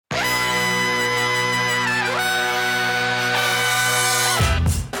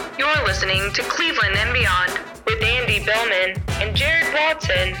listening to Cleveland and Beyond with Andy Billman and Jared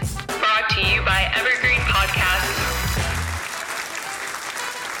Watson, brought to you by Evergreen Podcasts.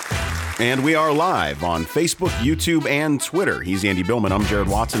 And we are live on Facebook, YouTube, and Twitter. He's Andy Billman. I'm Jared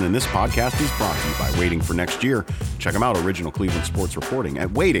Watson, and this podcast is brought to you by Waiting for Next Year. Check them out, original Cleveland sports reporting at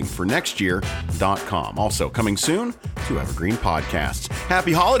waitingfornextyear.com. Also coming soon to Evergreen Podcasts.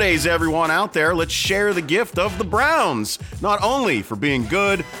 Happy holidays, everyone out there. Let's share the gift of the Browns, not only for being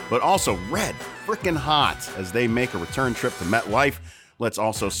good, but also red frickin' hot as they make a return trip to MetLife. Let's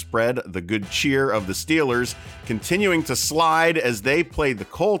also spread the good cheer of the Steelers continuing to slide as they play the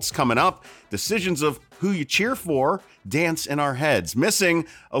Colts coming up. Decisions of who you cheer for dance in our heads. Missing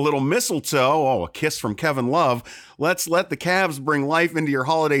a little mistletoe, a kiss from Kevin Love. Let's let the Cavs bring life into your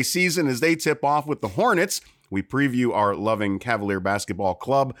holiday season as they tip off with the Hornets. We preview our loving Cavalier basketball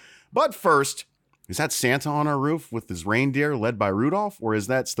club. But first, is that Santa on our roof with his reindeer led by Rudolph? Or is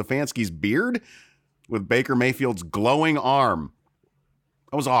that Stefanski's beard with Baker Mayfield's glowing arm?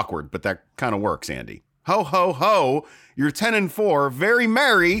 That was awkward, but that kind of works, Andy. Ho, ho, ho. You're 10-4. Very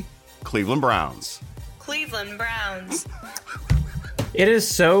merry Cleveland Browns. Cleveland Browns. It is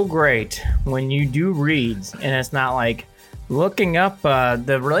so great when you do reads, and it's not like looking up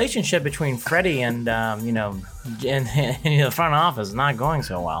the relationship between Freddie and, in the front office is not going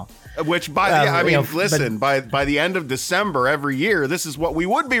so well. Which, by the end of December every year, this is what we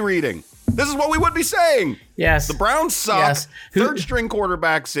would be reading. This is what we would be saying. Yes. The Browns suck. Yes. Third string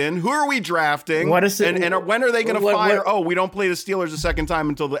quarterbacks in. Who are we drafting? What is it? And when are they going to fire? We don't play the Steelers a second time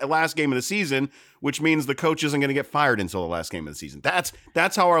until the last game of the season, which means the coach isn't going to get fired until the last game of the season. That's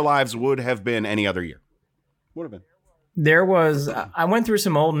how our lives would have been any other year. Would have been. I went through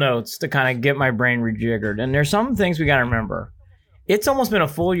some old notes to kind of get my brain rejiggered, and there's some things we got to remember. It's almost been a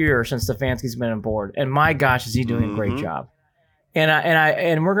full year since Stefanski's been on board, and my gosh, is he doing a great job.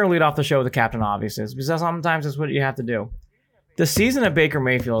 And we're going to lead off the show with the captain, obviously, because sometimes that's what you have to do. The season that Baker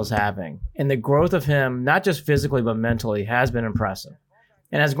Mayfield is having and the growth of him, not just physically but mentally, has been impressive.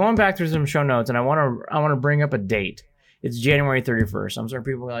 And as going back through some show notes, and I want to bring up a date. It's January 31st. I'm sure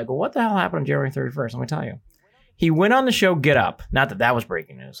people are like, well, what the hell happened on January 31st? Let me tell you. He went on the show Get Up. Not that that was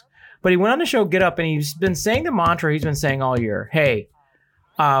breaking news. But he went on the show Get Up, and he's been saying the mantra he's been saying all year. Hey,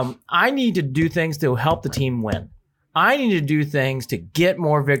 I need to do things to help the team win. I need to do things to get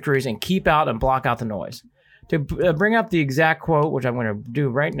more victories and keep out and block out the noise. To bring up the exact quote, which I'm going to do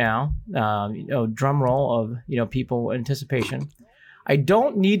right now, drum roll of people anticipation. I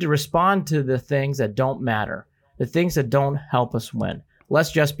don't need to respond to the things that don't matter, the things that don't help us win.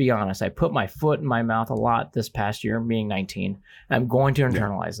 Let's just be honest. I put my foot in my mouth a lot this past year, being 19. I'm going to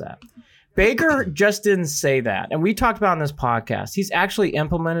internalize that. Baker just didn't say that. And we talked about on this podcast. He's actually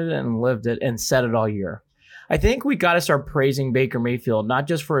implemented it and lived it and said it all year. I think we got to start praising Baker Mayfield, not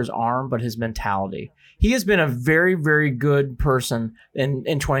just for his arm, but his mentality. He has been a very, very good person in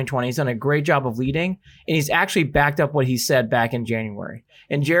 2020. He's done a great job of leading, and he's actually backed up what he said back in January.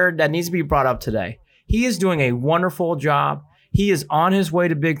 And Jared, that needs to be brought up today. He is doing a wonderful job. He is on his way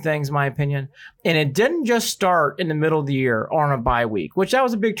to big things, in my opinion. And it didn't just start in the middle of the year or on a bye week, which that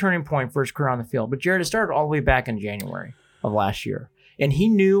was a big turning point for his career on the field. But Jared, it started all the way back in January of last year. And he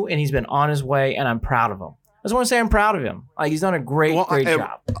knew, and he's been on his way, and I'm proud of him. I just want to say I'm proud of him. He's done a great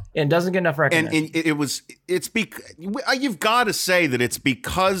job and doesn't get enough recognition. And you've got to say that it's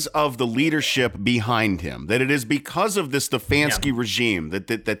because of the leadership behind him, that it is because of the Stefanski regime,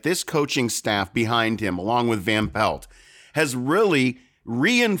 that this coaching staff behind him, along with Van Pelt, has really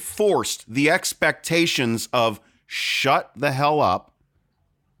reinforced the expectations of shut the hell up,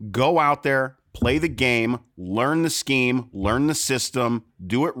 go out there, play the game, learn the scheme, learn the system,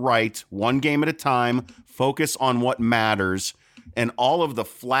 do it right, one game at a time, focus on what matters, and all of the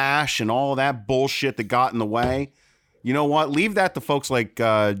flash and all of that bullshit that got in the way. You know what? Leave that to folks like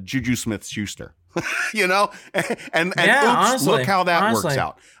Juju Smith-Schuster. And honestly, look how that works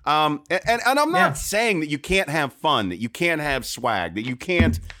out. And I'm not saying that you can't have fun, that you can't have swag, that you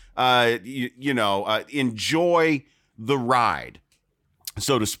can't, enjoy the ride,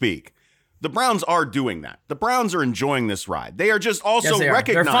 so to speak. The Browns are doing that. The Browns are enjoying this ride. They are just also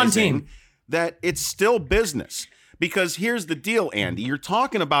recognizing that it's still business. Because here's the deal, Andy. You're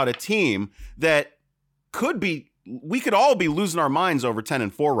talking about a team that we could all be losing our minds over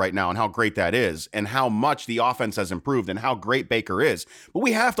 10-4 right now and how great that is and how much the offense has improved and how great Baker is. But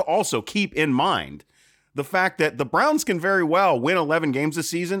we have to also keep in mind the fact that the Browns can very well win 11 games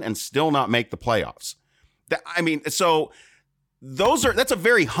this season and still not make the playoffs. That's a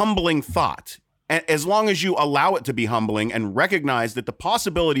very humbling thought. As long as you allow it to be humbling and recognize that the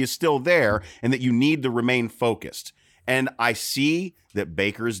possibility is still there and that you need to remain focused. And I see that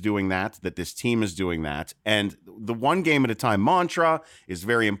Baker's doing that this team is doing that. And the one game at a time mantra is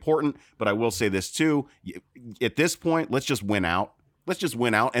very important. But I will say this too. At this point, let's just win out. Let's just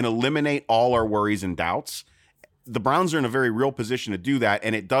win out and eliminate all our worries and doubts. The Browns are in a very real position to do that.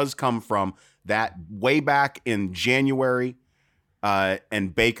 And it does come from that way back in January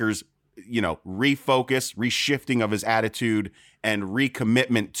and Baker's, refocus, reshifting of his attitude and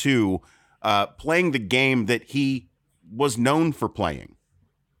recommitment to playing the game that he was known for playing.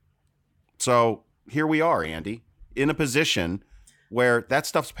 So here we are, Andy, in a position where that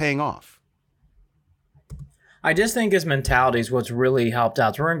stuff's paying off. I just think his mentality is what's really helped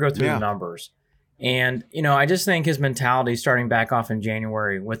out. So we're going to go through the numbers. And, I just think his mentality starting back off in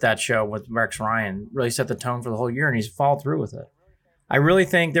January with that show with Rex Ryan really set the tone for the whole year, and he's followed through with it. I really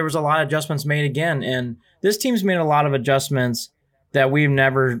think there was a lot of adjustments made again, and this team's made a lot of adjustments that we've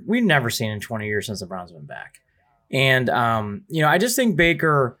never seen in 20 years since the Browns have been back. And, I just think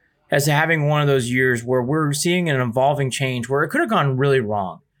Baker is having one of those years where we're seeing an evolving change where it could have gone really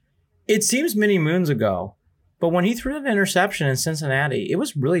wrong. It seems many moons ago, but when he threw that interception in Cincinnati, it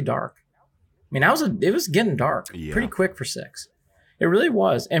was really dark. I mean, it was getting dark pretty quick for 6. It really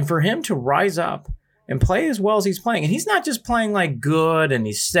was. And for him to rise up and play as well as he's playing, and he's not just playing like good and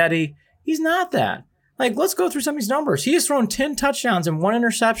he's steady. He's not that. Like, let's go through some of these numbers. He has thrown 10 touchdowns and 1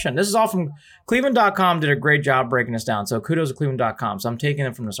 interception. This is all from Cleveland.com, did a great job breaking this down. So kudos to Cleveland.com. So I'm taking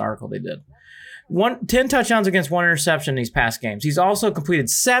it from this article they did. 10 touchdowns against 1 interception in these past games. He's also completed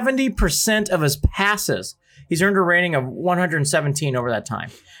 70% of his passes. He's earned a rating of 117 over that time.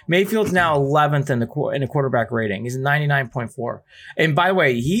 Mayfield's now 11th in the quarterback rating. He's at 99.4. And by the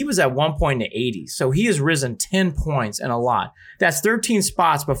way, he was at one point in the 80s. So he has risen 10 points and a lot. That's 13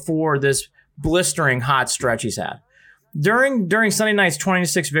 spots before this blistering hot stretch he's had. During Sunday night's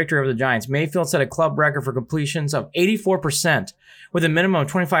 20-6 victory over the Giants, Mayfield set a club record for completions of 84% with a minimum of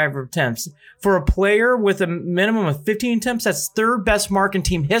 25 attempts. For a player with a minimum of 15 attempts, that's third best mark in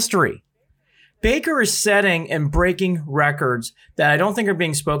team history. Baker is setting and breaking records that I don't think are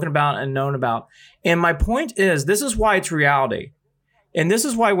being spoken about and known about. And my point is, this is why it's reality. And this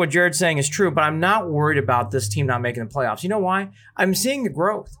is why what Jared's saying is true, but I'm not worried about this team not making the playoffs. You know why? I'm seeing the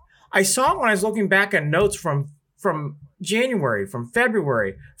growth. I saw it when I was looking back at notes from January, from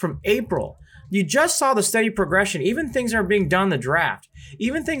February, from April. You just saw the steady progression, even things that are being done in the draft,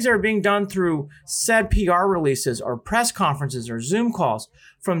 even things that are being done through said PR releases or press conferences or Zoom calls.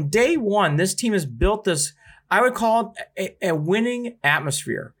 From day one, this team has built this, I would call it a winning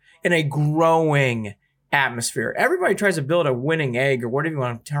atmosphere and a growing atmosphere. Everybody tries to build a winning egg or whatever you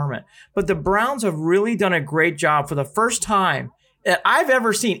want to term it. But the Browns have really done a great job for the first time that I've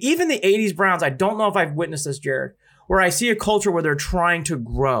ever seen. Even the 80s Browns, I don't know if I've witnessed this, Jared, where I see a culture where they're trying to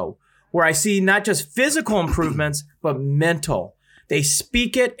grow, where I see not just physical improvements, but mental. They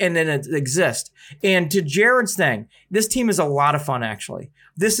speak it and then it exists. And to Jared's thing, this team is a lot of fun, actually.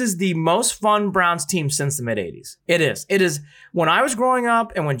 This is the most fun Browns team since the mid-'80s. It is. It is. When I was growing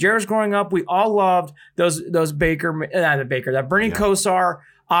up and when Jared was growing up, we all loved that Bernie Kosar,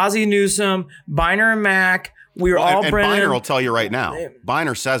 Ozzie Newsome, Biner and Mack. We were all and Brennan. Biner will tell you right now.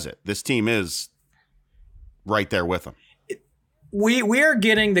 Biner says it. This team is right there with them. We are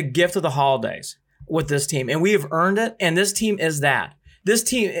getting the gift of the holidays with this team, and we have earned it, and this team is that. This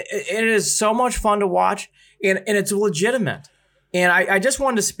team, it is so much fun to watch, and it's legitimate. And I just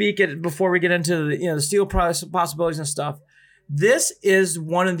wanted to speak it before we get into the steal possibilities and stuff. This is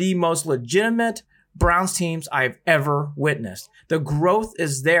one of the most legitimate Browns teams I've ever witnessed. The growth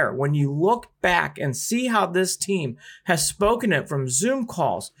is there. When you look back and see how this team has spoken it from Zoom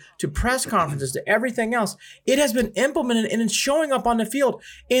calls to press conferences to everything else, it has been implemented and it's showing up on the field.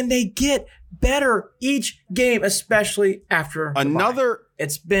 And they get better each game, especially after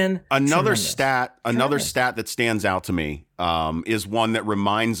it's been another tremendous. stat that stands out to me is one that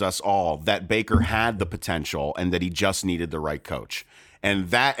reminds us all that Baker had the potential and that he just needed the right coach.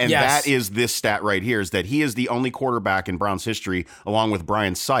 And that is this stat right here, is that he is the only quarterback in Browns history, along with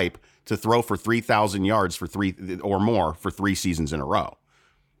Brian Sipe, to throw for 3,000 yards for 3 or more for 3 seasons in a row.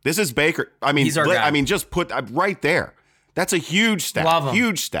 This is Baker. I mean, just put right there. That's a huge stat. Love him.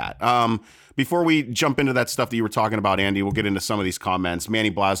 Huge stat. Before we jump into that stuff that you were talking about, Andy, we'll get into some of these comments. Manny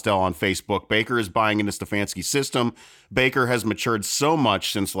Blasdell on Facebook. Baker is buying into Stefanski's system. Baker has matured so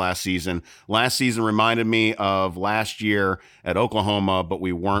much since last season. Last season reminded me of last year at Oklahoma, but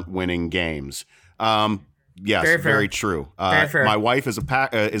we weren't winning games. Yes, very true. Very fair. My wife is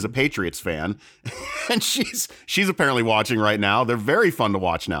a Patriots fan, and she's apparently watching right now. They're very fun to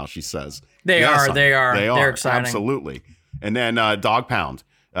watch now, she says. They are. They're exciting. Absolutely. And then Dog Pound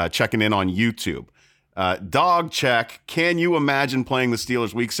checking in on YouTube. Dog check. Can you imagine playing the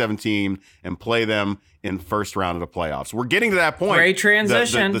Steelers week 17 and play them in first round of the playoffs? We're getting to that point. Great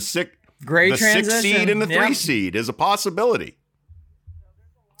transition. The sixth transition. seed and the 3 seed is a possibility.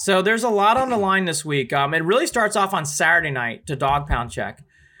 So there's a lot on the line this week. It really starts off on Saturday night to Dog Pound check.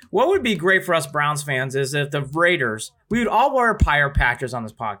 What would be great for us Browns fans is if the Raiders, we would all wear pyre patches on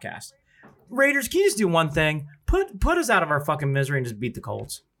this podcast. Raiders, can you just do one thing? Put us out of our fucking misery and just beat the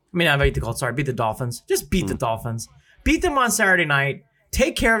Colts. I mean, not beat the Colts, sorry, beat the Dolphins. Just beat the Dolphins. Beat them on Saturday night.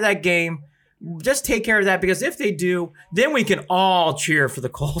 Take care of that game. Just take care of that, because if they do, then we can all cheer for the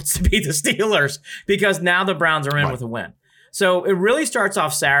Colts to beat the Steelers, because now the Browns are in with a win. So it really starts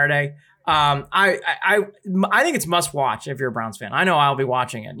off Saturday. I think it's must watch if you're a Browns fan. I know I'll be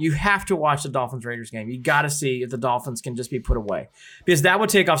watching it. You have to watch the Dolphins-Raiders game. You got to see if the Dolphins can just be put away, because that would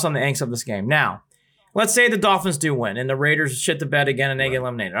take off some of the angst of this game. Now, let's say the Dolphins do win and the Raiders shit the bed again and they get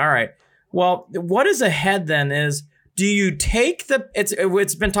eliminated. All right. Well, what is ahead then is, do you take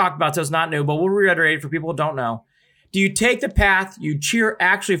it's been talked about, so it's not new, but we'll reiterate it for people who don't know. Do you take the path, you cheer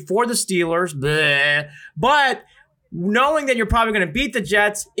actually for the Steelers, but knowing that you're probably going to beat the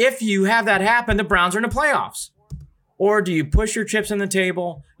Jets, if you have that happen, the Browns are in the playoffs? Or do you push your chips on the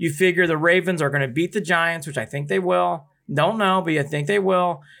table? You figure the Ravens are going to beat the Giants, which I think they will. Don't know, but you think they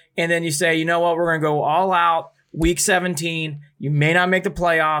will. And then you say, you know what, we're going to go all out week 17. You may not make the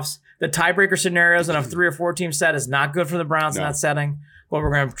playoffs. The tiebreaker scenarios in a 3 or 4 team set is not good for the Browns in that setting. But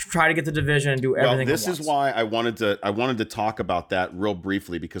we're going to try to get the division and do everything. Well, this is why I wanted to talk about that real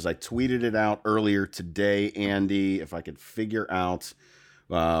briefly, because I tweeted it out earlier today, Andy. If I could figure out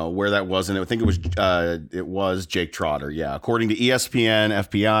where that was, and I think it was Jake Trotter. Yeah, according to ESPN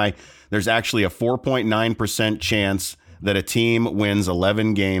FPI, there's actually a 4.9% chance that a team wins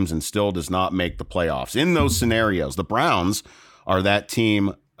 11 games and still does not make the playoffs. In those scenarios, the Browns are that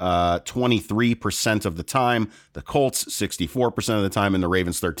team 23% of the time, the Colts 64% of the time, and the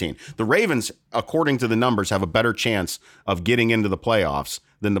Ravens 13%. The Ravens, according to the numbers, have a better chance of getting into the playoffs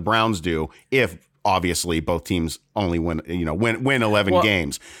than the Browns do, if obviously both teams only win 11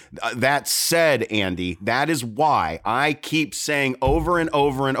 games. That said, Andy, that is why I keep saying over and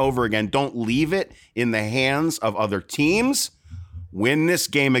over and over again, don't leave it in the hands of other teams. Win this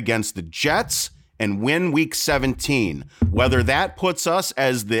game against the Jets and win week 17. Whether that puts us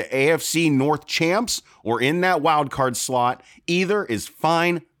as the AFC North champs or in that wild card slot, either is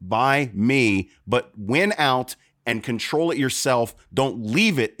fine by me, but win out and control it yourself. Don't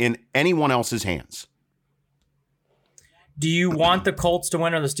leave it in anyone else's hands. Do you want the Colts to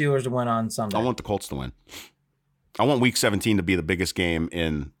win or the Steelers to win on Sunday? I want the Colts to win. I want week 17 to be the biggest game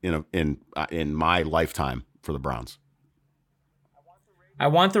in my lifetime for the Browns. I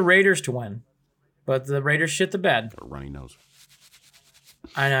want the Raiders to win. But the Raiders shit the bed. A runny nose.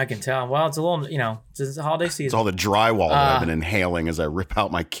 I know, I can tell. Well, it's a little, it's a holiday season. It's all the drywall that I've been inhaling as I rip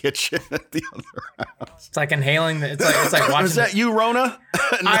out my kitchen at the other house. It's like inhaling. It's like watching. Is that you, Rona?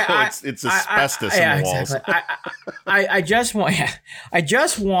 No, it's asbestos in the walls. Exactly.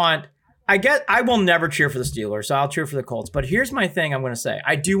 I will never cheer for the Steelers, so I'll cheer for the Colts. But here's my thing I'm going to say.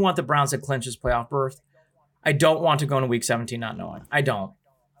 I do want the Browns to clinch this playoff berth. I don't want to go into week 17 not knowing. I don't.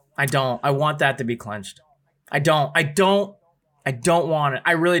 I want that to be clinched. I don't want it.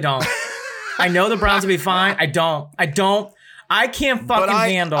 I really don't. I know the Browns will be fine. I don't. I can't fucking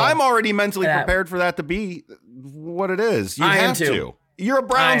handle. I'm already mentally prepared for that to be what it is. You have to. You're a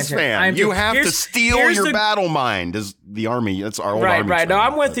Browns fan. You have to steel your battle mind as the Army. That's our old Army. Right. No,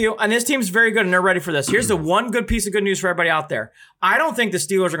 I'm with you. And this team's very good and they're ready for this. Here's the one good piece of good news for everybody out there. I don't think the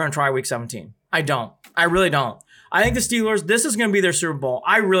Steelers are going to try week 17. I don't. I really don't. I think the Steelers, this is going to be their Super Bowl.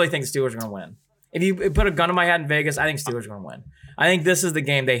 I really think the Steelers are going to win. If you put a gun to my head in Vegas, I think Steelers are going to win. I think this is the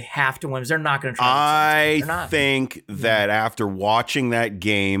game they have to win. They're not going to try. I think that after watching that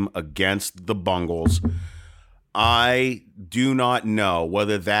game against the Bungles, I do not know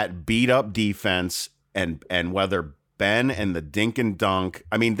whether that beat up defense and whether Ben and the dink and dunk,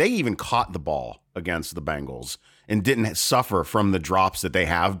 I mean, they even caught the ball against the Bengals and didn't suffer from the drops that they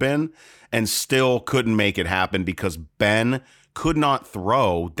have been and still couldn't make it happen because Ben could not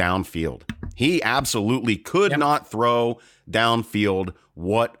throw downfield. He absolutely could not throw downfield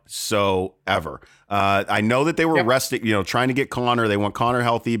whatsoever. I know that they were resting, trying to get Connor. They want Connor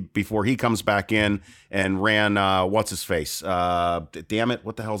healthy before he comes back in and ran, what's his face? Damn it.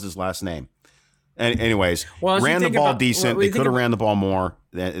 What the hell's his last name? Anyways, ran the ball decent. They could have ran the ball more.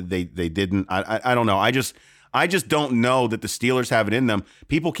 They didn't. I don't know. I just don't know that the Steelers have it in them.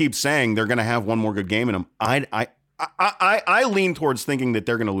 People keep saying they're going to have one more good game in them. I lean towards thinking that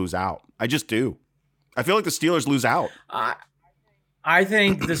they're going to lose out. I just do. I feel like the Steelers lose out. I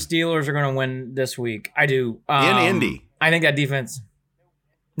think the Steelers are going to win this week. I do. In Indy. I think that defense.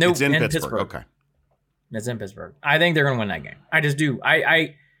 Nope, It's in Pittsburgh. Okay. It's in Pittsburgh. I think they're going to win that game. I just do.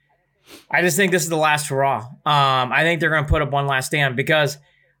 I just think this is the last hurrah. I think they're going to put up one last stand because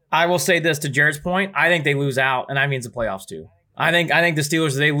I will say this to Jared's point. I think they lose out, and that means the playoffs too. I think the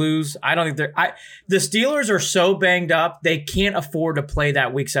Steelers, they lose. I don't think the Steelers are so banged up, they can't afford to play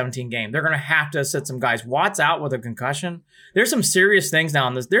that Week 17 game. They're going to have to sit some guys. Watt's out with a concussion. There's some serious things now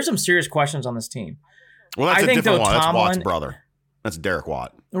on this. There's some serious questions on this team. Well, that's a different one. That's Watt's brother. That's Derek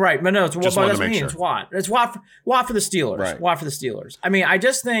Watt. Right, but no, it's just Watt. That's me. Sure. It's Watt. It's Watt for the Steelers. Right. Watt for the Steelers. I mean, I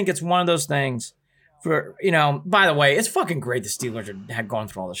just think it's one of those things. For by the way, it's fucking great the Steelers had gone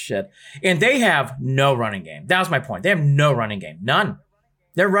through all this shit, and they have no running game. That was my point. They have no running game, none.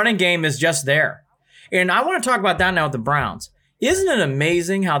 Their running game is just there, and I want to talk about that now with the Browns. Isn't it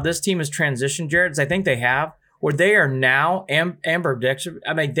amazing how this team has transitioned, Jared? As I think they have, where they are now ambidextrous.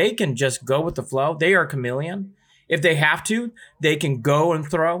 I mean, they can just go with the flow. They are a chameleon. If they have to, they can go and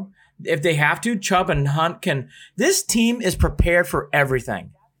throw. If they have to, Chubb and Hunt can. This team is prepared for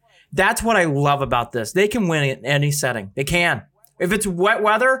everything. That's what I love about this. They can win in any setting. They can. If it's wet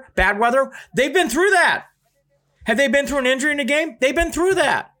weather, bad weather, they've been through that. Have they been through an injury in a game? They've been through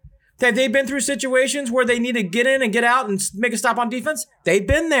that. Have they been through situations where they need to get in and get out and make a stop on defense? They've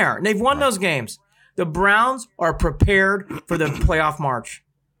been there, and they've won those games. The Browns are prepared for the playoff march.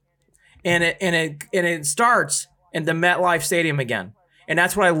 And it starts in the MetLife Stadium again. And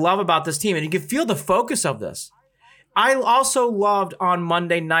that's what I love about this team. And you can feel the focus of this. I also loved on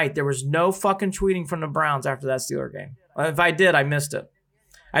Monday night, there was no fucking tweeting from the Browns after that Steeler game. If I did, I missed it.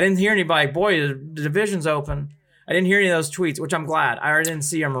 I didn't hear anybody, boy, the division's open. I didn't hear any of those tweets, which I'm glad. I already didn't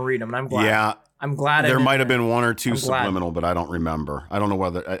see them or read them, and I'm glad. Yeah. I'm glad. There might have been one or two subliminal, but I don't remember. I don't know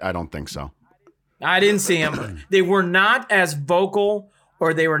whether, I don't think so. I didn't see them. They were not as vocal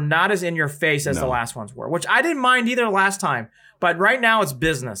or they were not as in your face as the last ones were, which I didn't mind either last time. But right now it's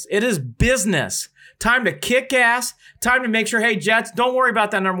business. It is business. Time to kick ass. Time to make sure, hey, Jets, don't worry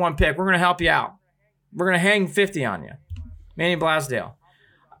about that number one pick. We're going to help you out. We're going to hang 50 on you. Manny Blasdale.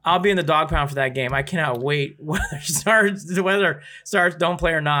 I'll be in the dog pound for that game. I cannot wait. Whether starts don't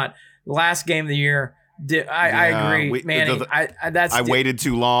play or not. Last game of the year. I agree, Manny. I waited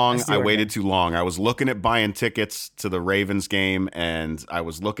too long. I was looking at buying tickets to the Ravens game, and I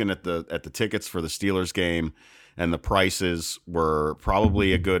was looking at the tickets for the Steelers game, and the prices were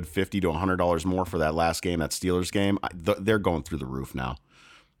probably a good $50 to $100 more for that last game, that Steelers game. They're going through the roof now.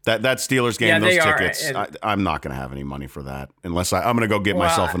 That Steelers game, those tickets, I'm not going to have any money for that unless I'm going to go get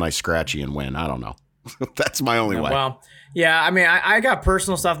myself a nice scratchy and win. I don't know. That's my only way. Well, yeah, I mean, I got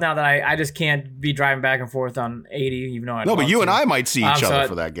personal stuff now that I just can't be driving back and forth on 80, even though but you and I might see each other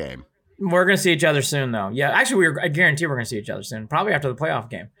for that game. We're going to see each other soon, though. Yeah, actually, I guarantee we're going to see each other soon, probably after the playoff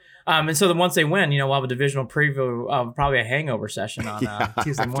game. And so once they win, we'll have a divisional preview of probably a hangover session on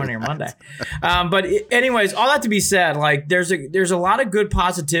Tuesday morning or Monday. But anyways, all that to be said, like there's a lot of good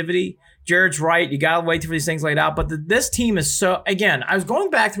positivity. Jared's right. You got to wait for these things laid out. But this team is so, again, I was going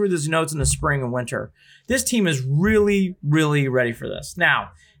back through these notes in the spring and winter. This team is really, really ready for this.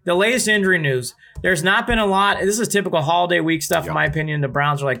 Now, the latest injury news, there's not been a lot. This is typical holiday week stuff, in my opinion. The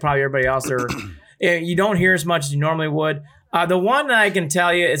Browns are like probably everybody else. You don't hear as much as you normally would. The one that I can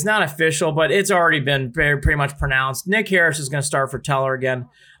tell you, it's not official, but it's already been pretty much pronounced. Nick Harris is going to start for Teller again.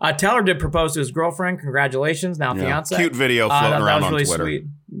 Teller did propose to his girlfriend. Congratulations, now fiance. Cute video floating around on Twitter. That was really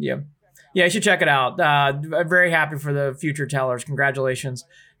sweet. Yeah, you should check it out. I'm very happy for the future Tellers. Congratulations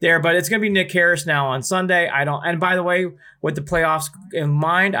there. But it's going to be Nick Harris now on Sunday. And by the way, with the playoffs in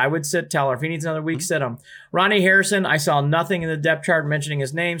mind, I would sit Teller. If he needs another week, sit him. Ronnie Harrison, I saw nothing in the depth chart mentioning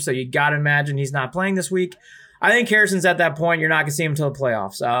his name, so you got to imagine he's not playing this week. I think Harrison's at that point. You're not going to see him until the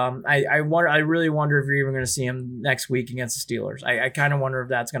playoffs. I really wonder if you're even going to see him next week against the Steelers. I kind of wonder if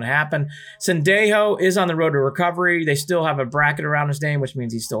that's going to happen. Sendejo is on the road to recovery. They still have a bracket around his name, which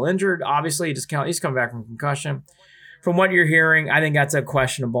means he's still injured. Obviously, he's coming back from concussion. From what you're hearing, I think that's a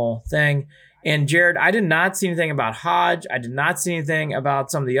questionable thing. And Jared, I did not see anything about Hodge. I did not see anything about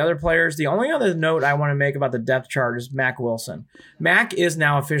some of the other players. The only other note I want to make about the depth chart is Mack Wilson. Mack is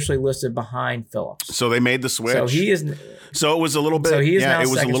now officially listed behind Phillips. So they made the switch. So he is. So it was a little bit. So he is now it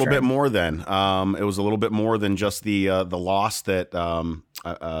was a little string. bit more then. It was a little bit more than just the loss that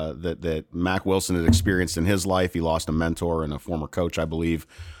Mack Wilson had experienced in his life. He lost a mentor and a former coach, I believe.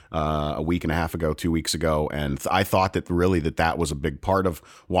 a week and a half ago, 2 weeks ago, and I thought that really that was a big part of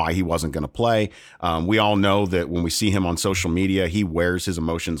why he wasn't going to play. We all know that when we see him on social media, he wears his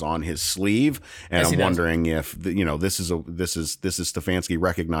emotions on his sleeve, and I'm wondering if this is Stefanski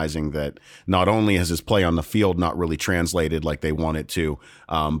recognizing that not only has his play on the field not really translated like they want it to,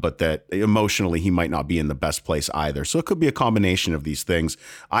 but that emotionally he might not be in the best place either. So it could be a combination of these things.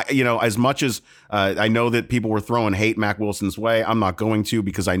 As much as I know that people were throwing hate Mack Wilson's way, I'm not going to,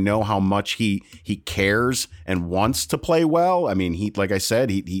 because I know how much he cares and wants to play well. I mean, like I said,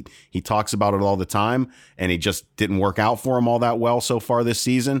 he talks about it all the time, and it just didn't work out for him all that well so far this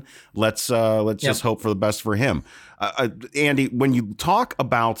season. Let's just hope for the best for him. Andy, when you talk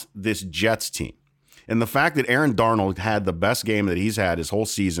about this Jets team and the fact that Aaron Darnold had the best game that he's had his whole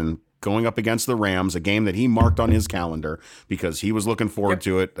season, going up against the Rams, a game that he marked on his calendar because he was looking forward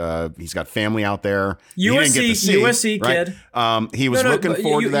to it. He's got family out there. USC kid. He was looking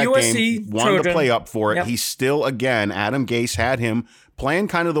forward to that USC game, wanted to play up for it. Yep. He still, again, Adam Gase had him playing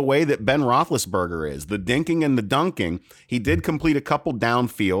kind of the way that Ben Roethlisberger is, the dinking and the dunking. He did complete a couple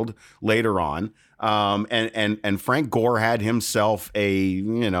downfield later on. And Frank Gore had himself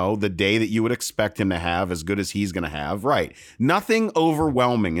the day that you would expect him to have, as good as he's going to have. Right. Nothing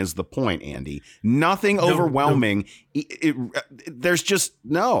overwhelming is the point, Andy. Nothing overwhelming. There's just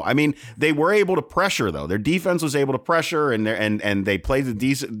no. I mean, they were able to pressure, though. Their defense was able to pressure, and they played the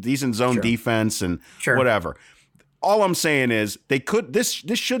decent zone defense and whatever. All I'm saying is they could. This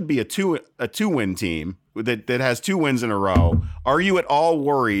should be a two-win team that has 2 wins in a row. Are you at all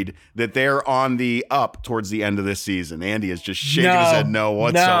worried that they're on the up towards the end of this season? Andy is just shaking his head no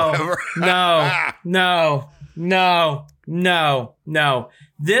whatsoever. No.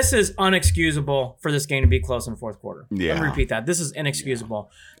 This is unexcusable for this game to be close in the fourth quarter. Yeah. Let me repeat that. This is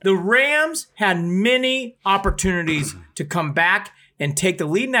inexcusable. The Rams had many opportunities to come back and take the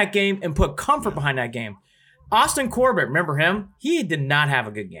lead in that game and put comfort behind that game. Austin Corbett, remember him? He did not have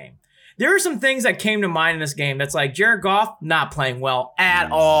a good game. There are some things that came to mind in this game that's like Jared Goff not playing well at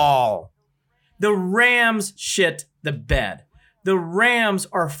all. The Rams shit the bed. The Rams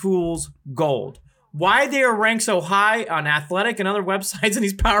are fool's gold. Why they are ranked so high on Athletic and other websites in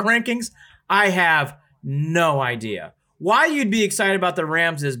these power rankings, I have no idea. Why you'd be excited about the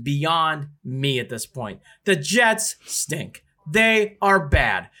Rams is beyond me at this point. The Jets stink. They are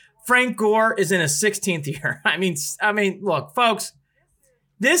bad. Frank Gore is in his 16th year. I mean, look, folks,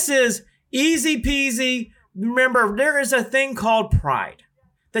 this is easy peasy. Remember, there is a thing called pride.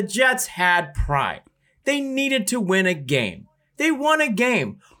 The Jets had pride. They needed to win a game. They won a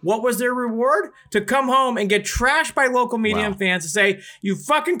game. What was their reward? To come home and get trashed by local media and fans to say, you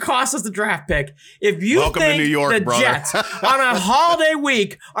fucking cost us the draft pick. If you Welcome think to New York, the brother. Jets on a holiday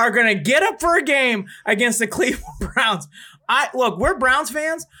week are going to get up for a game against the Cleveland Browns, look, we're Browns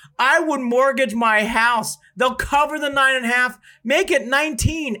fans. I would mortgage my house. They'll cover the 9.5, make it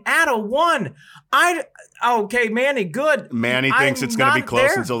 19, add a 1. Okay, Manny, good. Manny thinks it's going to be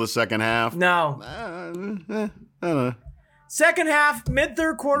close until the second half. No. I don't know. Second half,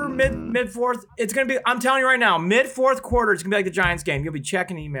 mid-third quarter, mid-fourth, it's going to be, I'm telling you right now, mid-fourth quarter, it's going to be like the Giants game. You'll be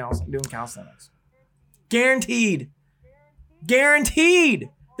checking emails and doing calisthenics. Guaranteed.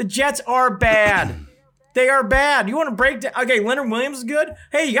 The Jets are bad. They are bad. You want to break down? Okay, Leonard Williams is good.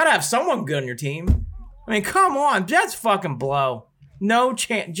 Hey, you got to have someone good on your team. I mean, come on. Jets fucking blow. No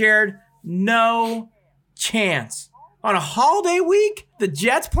chance. Jared, no chance. On a holiday week, the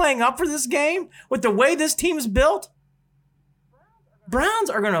Jets playing up for this game with the way this team is built, Browns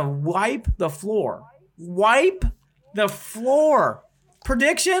are going to wipe the floor.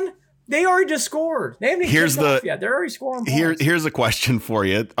 Prediction? They already just scored. They haven't even kicked off yet. They're already scoring points. Here's a question for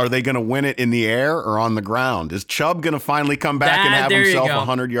you. Are they going to win it in the air or on the ground? Is Chubb going to finally come back and have himself a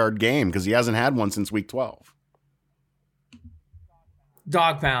 100-yard game? Because he hasn't had one since week 12.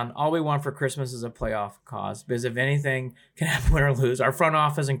 Dog pound. All we want for Christmas is a playoff cause. Because if anything can happen, win or lose, our front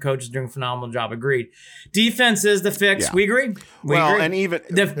office and coaches doing a phenomenal job. Agreed. Defense is the fix. Yeah. We agree. And even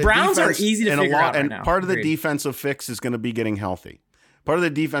the Browns are easy to figure out right now. And part of the defensive fix is going to be getting healthy. Part of the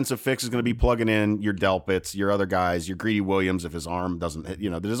defensive fix is going to be plugging in your Delpits, your other guys, your Greedy Williams if his arm doesn't hit.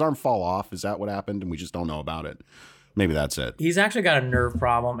 Did his arm fall off? Is that what happened? And we just don't know about it. Maybe that's it. He's actually got a nerve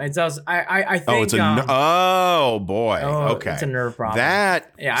problem. It does. I think. Oh, it's oh boy. Okay, it's a nerve problem.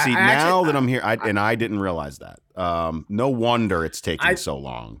 Now that I'm here, I didn't realize that. No wonder it's taking so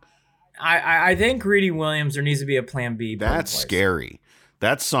long. I think Greedy Williams, there needs to be a plan B. That's scary.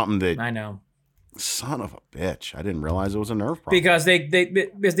 That's something that I know. Son of a bitch! I didn't realize it was a nerve problem. Because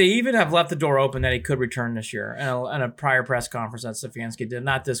they even have left the door open that he could return this year. In a prior press conference that Stefanski did,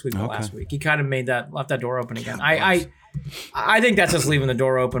 not this week, but last week, he kind of left that door open again. I think that's just leaving the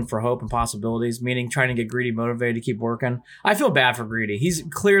door open for hope and possibilities, meaning trying to get Greedy motivated to keep working. I feel bad for Greedy. He's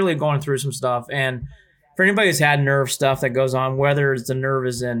clearly going through some stuff, and for anybody who's had nerve stuff that goes on, whether it's the nerve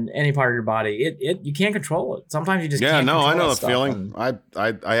is in any part of your body, you can't control it. Sometimes you just can't control I know that the feeling.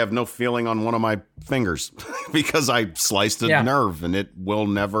 I have no feeling on one of my fingers because I sliced a nerve, and it will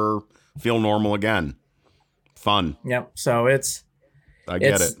never feel normal again. Fun. Yep. So I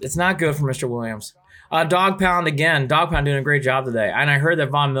get it. It's not good for Mr. Williams. Dog Pound again. Dog Pound doing a great job today, and I heard that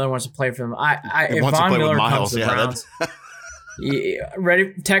Von Miller wants to play for them. If Von Miller comes to the Browns.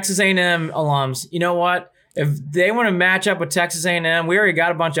 Ready, Texas A&M alums. You know what? If they want to match up with Texas A&M, we already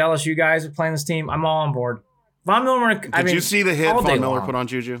got a bunch of LSU guys playing this team. I'm all on board. Von Miller. Did you see the hit Von Miller put on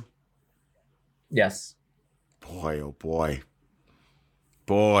Juju? Yes. Boy, oh boy.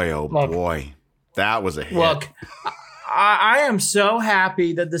 Boy. That was a hit. Look, I am so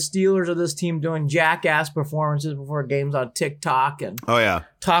happy that the Steelers are this team doing jackass performances before games on TikTok and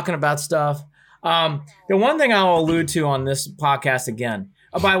talking about stuff. The one thing I'll allude to on this podcast again.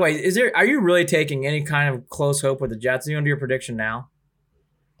 Oh, by the way, are you really taking any kind of close hope with the Jets? Are you going to do your prediction now?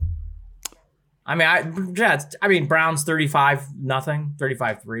 I mean, Browns 35-0,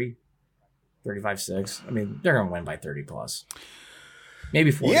 35-3, 35-6. I mean, they're going to win by 30 plus.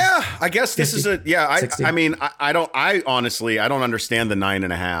 Maybe 40. Yeah, I guess this 50, is I mean, I honestly don't understand the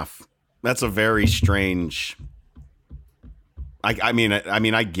 9.5. That's a very strange. I mean,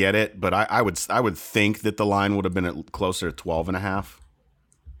 I get it, but I would think that the line would have been closer to 12.5.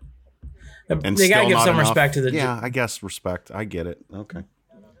 And they got to give some respect to the. Yeah, I guess respect. I get it. Okay.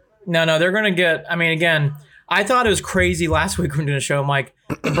 No, they're going to get. I mean, again, I thought it was crazy last week when we were doing a show. I'm like,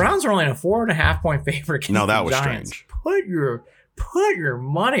 the Browns are only a 4.5 point favorite. No, that was Giants. strange. Put your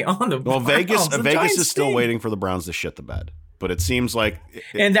money on the Browns. Well, Vegas is still waiting for the Browns to shit the bed. But it seems like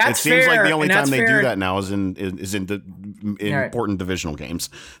and that's it seems fair, like the only time they fair. do that now is in important divisional games.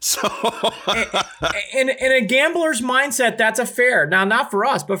 So in a gambler's mindset, that's a fair. Now, not for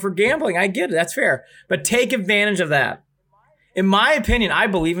us, but for gambling, I get it. That's fair. But take advantage of that. In my opinion, I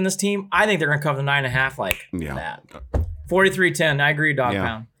believe in this team. I think they're going to cover the 9.5 that. 43-10. I agree, Dog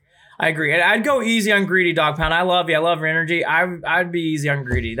Pound. I agree. I'd go easy on Greedy, Dog Pound. I love you. I love your energy. I'd be easy on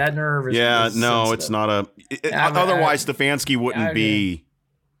Greedy. That nerve is sensitive. It's not a. Otherwise, Stefanski wouldn't be.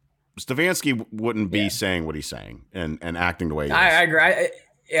 Stefanski wouldn't be saying what he's saying and acting the way he is. I agree.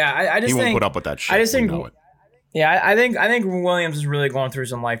 I just he think won't put up with that shit. I just think. Know it. Yeah, I think Williams is really going through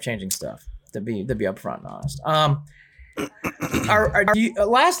some life-changing stuff. To be upfront and honest.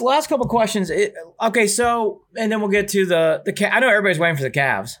 Last couple questions. Okay, so and then we'll get to the. I know everybody's waiting for the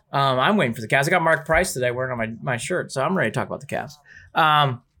Cavs. I'm waiting for the Cavs. I got Mark Price today wearing on my shirt, so I'm ready to talk about the Cavs.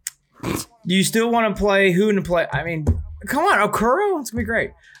 Do you still want to play? Who to play? I mean, come on, Okoro. It's gonna be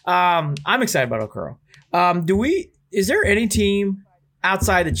great. I'm excited about Okoro. Is there any team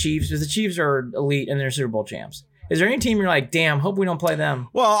outside the Chiefs? Because the Chiefs are elite and they're Super Bowl champs. Is there any team you're like, damn, hope we don't play them?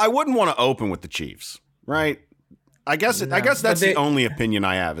 Well, I wouldn't want to open with the Chiefs, right? I guess that's the only opinion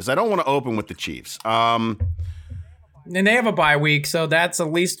I have is I don't want to open with the Chiefs. And they have a bye week, so that's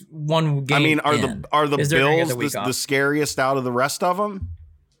at least one game. I mean, are the Bills the scariest out of the rest of them?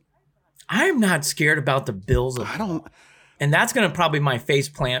 I'm not scared about the Bills. And that's going to probably be my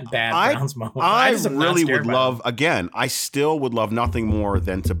faceplant bad Browns moment. I really would love, again, I still would love nothing more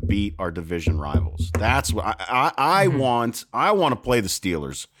than to beat our division rivals. That's what I want. I want to play the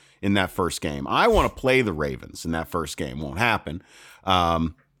Steelers in that first game. I want to play the Ravens in that first game. Won't happen.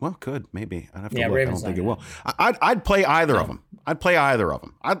 Well, could maybe. I'd have to look. Ravens I don't think it will. I'd play either of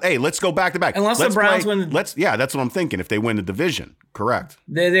them. Hey, let's go back to back. Unless the Browns win. That's what I'm thinking. If they win the division, correct.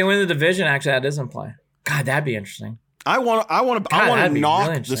 They win the division. Actually, that doesn't play. God, that'd be interesting. I want to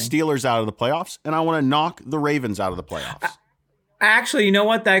knock the Steelers out of the playoffs, and I want to knock the Ravens out of the playoffs. Actually, you know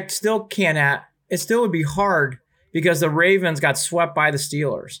what? That still can't. It still would be hard because the Ravens got swept by the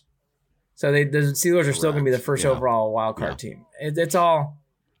Steelers. So the Steelers are still going to be the first overall wild card team. It's all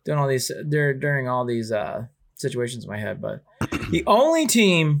doing all these during all these situations in my head. But the only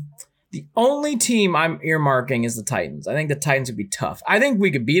team I'm earmarking is the Titans. I think the Titans would be tough. I think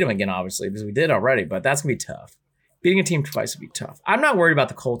we could beat them again, obviously, because we did already. But that's going to be tough. Beating a team twice would be tough. I'm not worried about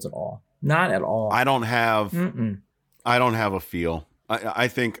the Colts at all. Not at all. I don't have a feel. I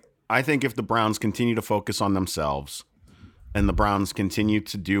think if the Browns continue to focus on themselves and the Browns continue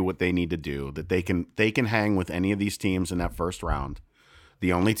to do what they need to do, that they can hang with any of these teams in that first round.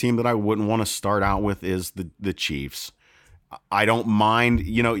 The only team that I wouldn't want to start out with is the Chiefs. I don't mind,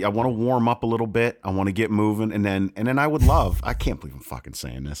 I want to warm up a little bit. I want to get moving. And then I would love, I can't believe I'm fucking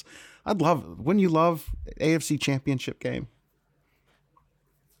saying this. Wouldn't you love AFC Championship game?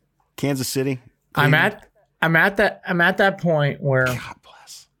 Kansas City. Cleveland? I'm at that point where God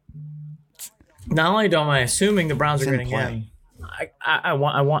bless. not only am I assuming the Browns are It's in getting play. in, I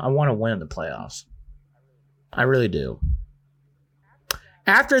want to win the playoffs. I really do.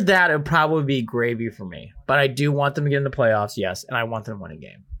 After that, it would probably be gravy for me. But I do want them to get in the playoffs, yes, and I want them to win a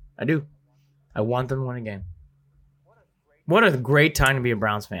game. I do. I want them to win a game. What a great time to be a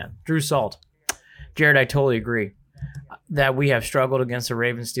Browns fan. Drew Salt. Jared, I totally agree that we have struggled against the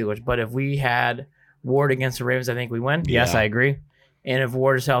Ravens Steelers, but if we had Ward against the Ravens, I think we win. Yes, Yeah. I agree. And if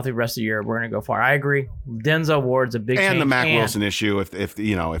Ward is healthy the rest of the year, we're going to go far. I agree. Denzel Ward's a big change. And the Mac Wilson issue,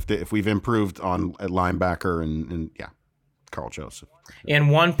 if we've improved on at linebacker and Carl Joseph.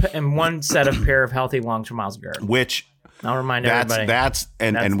 And one set of pair of healthy lungs for Myles Garrett. Which I'll remind everybody.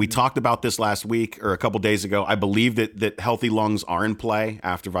 And we talked about this last week or a couple days ago. I believe that healthy lungs are in play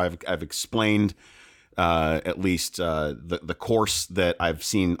after I've explained at least the course that I've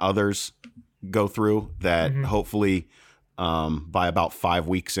seen others go through. That hopefully by about 5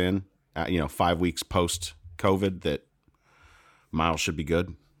 weeks in, 5 weeks post COVID, that Miles should be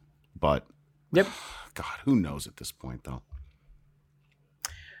good. But Yep. God, who knows at this point though?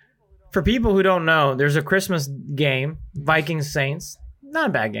 For people who don't know, there's a Christmas game, Vikings Saints. Not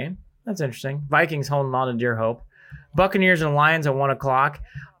a bad game. That's interesting. Vikings holding on to dear hope. Buccaneers and Lions at 1 o'clock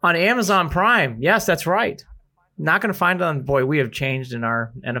on Amazon Prime. Yes, that's right. Not going to find it on. Boy, we have changed in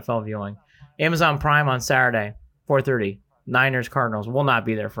our NFL viewing. Amazon Prime on Saturday, 4:30. Niners Cardinals. Will not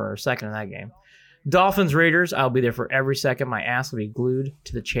be there for a second in that game. Dolphins Raiders. I'll be there for every second. My ass will be glued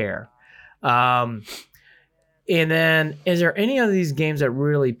to the chair. And then, is there any of these games that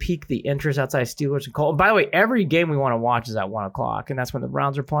really pique the interest outside Steelers and Colts? By the way, every game we want to watch is at 1 o'clock, and that's when the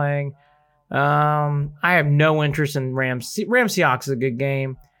Browns are playing. I have no interest in Rams. Rams Seahawks is a good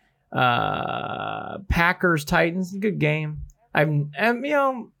game. Packers Titans, good game. I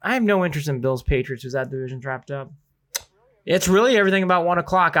have no interest in Bills Patriots. Is that division wrapped up? It's really everything about 1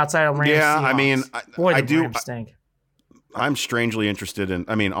 o'clock outside of Rams. Yeah, Seahawks. I mean, Boy, I the do. Rams stink. I'm strangely interested in.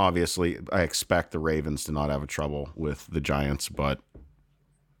 I mean, obviously, I expect the Ravens to not have a trouble with the Giants, but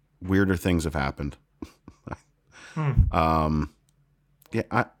weirder things have happened. Yeah,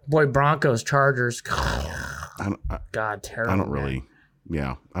 Boy, Broncos, Chargers. I God, terrible. I don't really.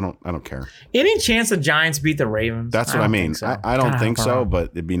 Yeah, I don't care. Any chance the Giants beat the Ravens? That's what I don't mean. think so. I don't God, think I so, don't know.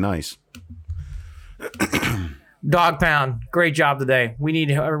 but it'd be nice. Dog Pound, great job today. We need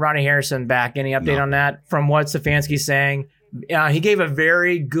Ronnie Harrison back. Any update on that? From what Stefanski's saying, he gave a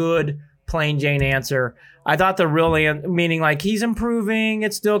very good plain Jane answer. I thought the real meaning like he's improving,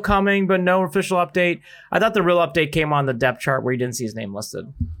 it's still coming, but no official update. I thought the real update came on the depth chart where he didn't see his name listed,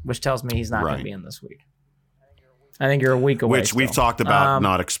 which tells me he's not going to be in this week. I think you're a week away. Which we've talked about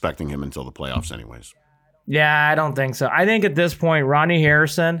not expecting him until the playoffs, anyways. Yeah, I don't think so. I think at this point, Ronnie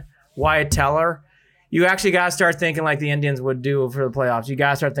Harrison, Wyatt Teller, you actually got to start thinking like the Indians would do for the playoffs. You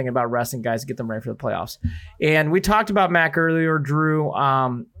got to start thinking about resting guys to get them ready for the playoffs. And we talked about Mac earlier, Drew.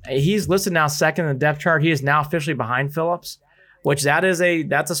 He's listed now second in the depth chart. He is now officially behind Phillips, which that's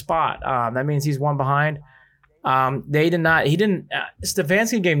a spot. That means he's one behind.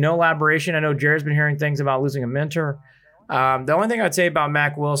 Stefanski gave no elaboration. I know Jared's been hearing things about losing a mentor. The only thing I'd say about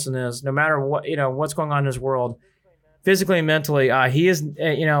Mac Wilson is no matter what, what's going on in his world, physically and mentally, he is,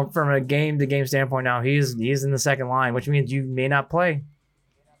 from a game-to-game standpoint now, he's in the second line, which means you may not play.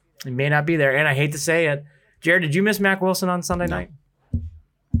 You may not be there. And I hate to say it. Jared, did you miss Mac Wilson on Sunday night?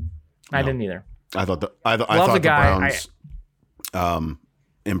 I didn't either. I thought the Browns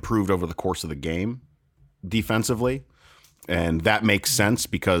improved over the course of the game defensively. And that makes sense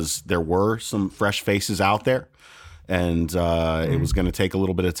because there were some fresh faces out there. And it was going to take a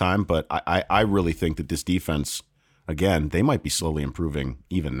little bit of time. But I really think that this defense, again, they might be slowly improving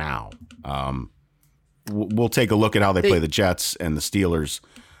even now. We'll take a look at how they play the Jets and the Steelers.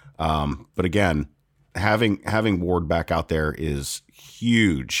 But again, having Ward back out there is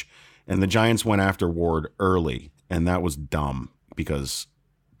huge. And the Giants went after Ward early, and that was dumb because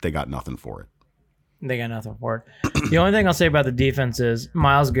they got nothing for it. They got nothing for it. The only thing I'll say about the defense is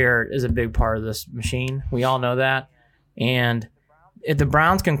Myles Garrett is a big part of this machine. We all know that. And if the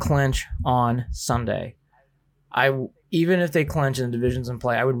Browns can clinch on Sunday, even if they clinch in the divisions in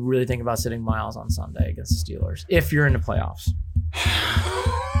play, I would really think about sitting Myles on Sunday against the Steelers. If you're in the playoffs,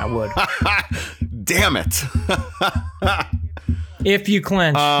 I would. Damn it. If you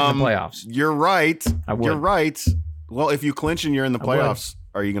clinch in the playoffs. You're right. I would. You're right. Well, if you clinch and you're in the playoffs,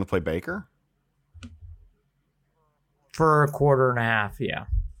 are you going to play Baker? For a quarter and a half, yeah.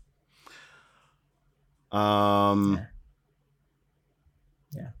 Yeah.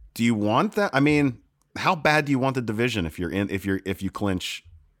 Do you want that? I mean, how bad do you want the division if you clinch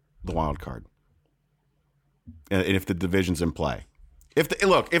the wild card? And if the division's in play? If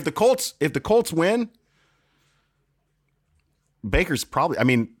the Colts win, Baker's probably, I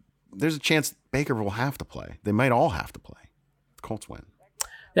mean, there's a chance Baker will have to play. They might all have to play. The Colts win.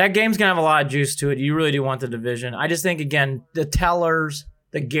 That game's going to have a lot of juice to it. You really do want the division. I just think, again, the Tellers,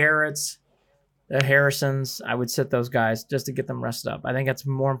 the Garretts, the Harrisons, I would sit those guys just to get them rested up. I think that's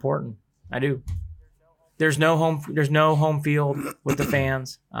more important. I do. There's no home field with the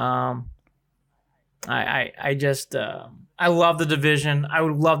fans. I love the division. I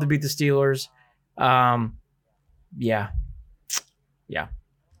would love to beat the Steelers. Yeah.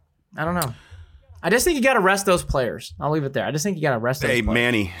 I don't know. I just think you got to rest those players. I'll leave it there. I just think you got to rest those players. Hey,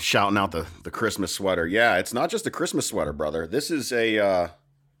 Manny shouting out the Christmas sweater. Yeah, it's not just a Christmas sweater, brother. This is a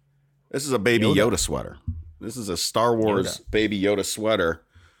baby Yoda sweater. This is a Star Wars baby Yoda sweater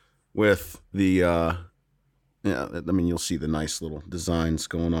with the I mean, you'll see the nice little designs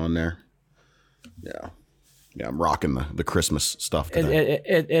going on there. Yeah, I'm rocking the Christmas stuff today.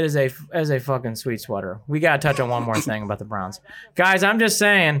 It is a fucking sweet sweater. We got to touch on one more thing about the Browns. Guys, I'm just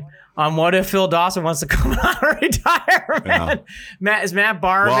saying, what if Phil Dawson wants to come out of retirement? Yeah. Is Matt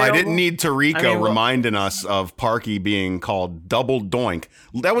Barr available? Well, I didn't need Tirico reminding us of Parkey being called double doink.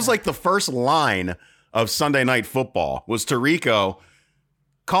 That was like the first line of Sunday Night Football was Tirico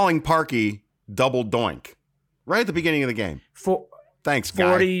calling Parkey double doink right at the beginning of the game. Thanks, guy.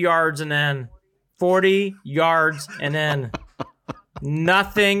 40 yards and then 40 yards and then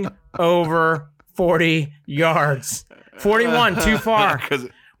nothing over 40 yards. 41, too far.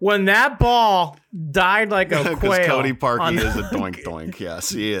 When that ball died like a quail. Because Cody Parkey is a doink doink. Yes,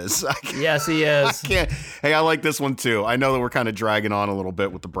 he is. Yes, he is. Hey, I like this one too. I know that we're kind of dragging on a little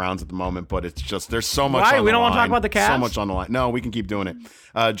bit with the Browns at the moment, but it's just there's so much on the line. We don't want to talk about the Cavs? So much on the line. No, we can keep doing it.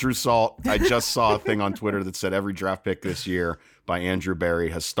 Drew Salt, I just saw a thing on Twitter that said every draft pick this year by Andrew Berry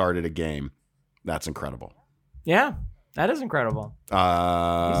has started a game. That's incredible. Yeah, that is incredible. He's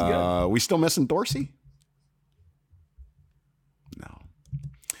good. We still missing Dorsey? No.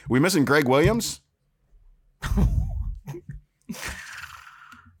 We missing Greg Williams?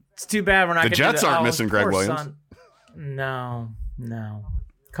 It's too bad we're not. The Jets aren't missing Greg Williams. Son. No.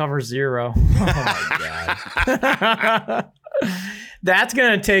 Cover 0. Oh my god. That's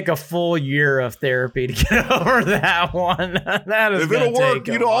going to take a full year of therapy to get over that one. That is. If it'll work,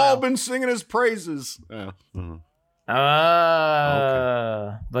 you'd all been singing his praises. Yeah. Mm-hmm.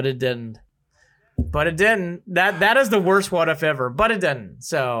 Okay. But it didn't. That is the worst what if ever. But it didn't.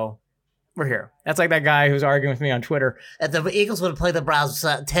 So we're here. That's like that guy who's arguing with me on Twitter. If the Eagles would have played the Browns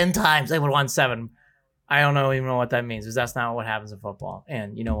 10 times, they would have won 7. I don't even know what that means, because that's not what happens in football.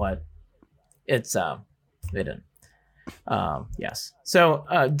 And you know what? It's they didn't. Yes. So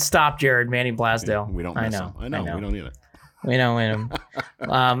stop, Jared. Manny Blasdale. We don't miss him. I know. We don't need it. We don't win him.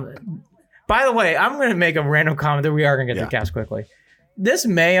 By the way, I'm going to make a random comment that we are going to get to the Cavs quickly. This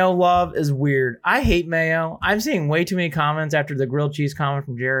Mayo love is weird. I hate Mayo. I'm seeing way too many comments after the grilled cheese comment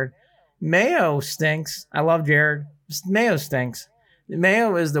from Jared. Mayo stinks. I love Jared. Mayo stinks.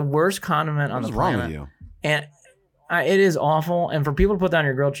 Mayo is the worst condiment on the planet. What's wrong with you? And it is awful. And for people to put down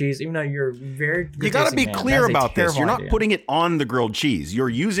your grilled cheese, even though you're very good, you got to be clear about this. You're not putting it on the grilled cheese. You're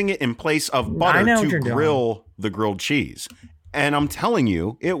using it in place of butter to grill the grilled cheese. And I'm telling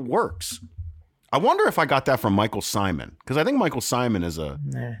you, it works. I wonder if I got that from Michael Simon, because I think Michael Simon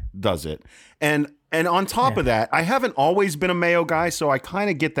does it. And on top of that, I haven't always been a mayo guy, so I kind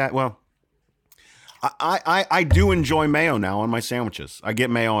of get that. Well, I do enjoy mayo now on my sandwiches. I get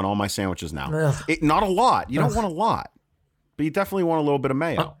mayo on all my sandwiches now. Not a lot. You don't want a lot, but you definitely want a little bit of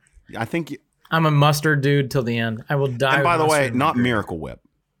mayo. I think I'm a mustard dude till the end. I will die. And by the way, not Miracle Whip.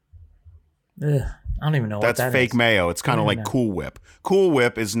 I don't even know what that is. That's fake mayo. It's kind of like Cool Whip. Cool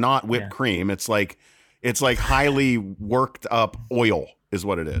Whip is not whipped cream. It's like highly worked up oil is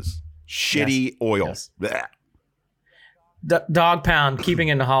what it is. Shitty oil. Yes. Dog pound, keeping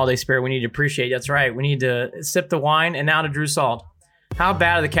in the holiday spirit, we need to appreciate. That's right. We need to sip the wine. And now to Drew Salt. How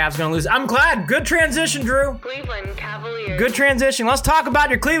bad are the Cavs going to lose? I'm glad. Good transition, Drew. Cleveland Cavaliers. Good transition. Let's talk about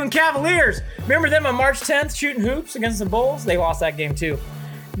your Cleveland Cavaliers. Remember them on March 10th shooting hoops against the Bulls? They lost that game too.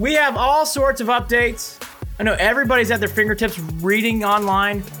 We have all sorts of updates. I know everybody's at their fingertips reading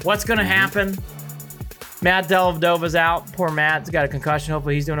online what's going to happen. Matt Dellavedova's out. Poor Matt's got a concussion.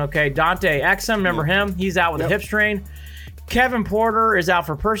 Hopefully he's doing okay. Dante Exum, remember him? He's out with a hip strain. Kevin Porter is out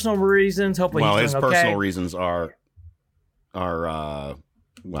for personal reasons. Hopefully he's doing okay. Well, his personal reasons are because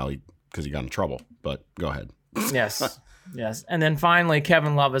he got in trouble. But go ahead. Yes. Yes. And then finally,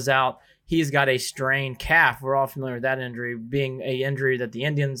 Kevin Love is out. He's got a strained calf. We're all familiar with that injury, being an injury that the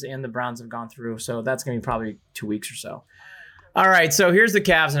Indians and the Browns have gone through. So that's going to be probably 2 weeks or so. All right. So here's the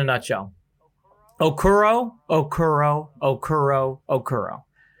Cavs in a nutshell. Okoro.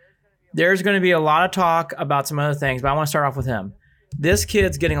 There's going to be a lot of talk about some other things, but I want to start off with him. This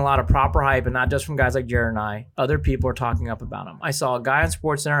kid's getting a lot of proper hype, and not just from guys like Jared and I. Other people are talking up about him. I saw a guy on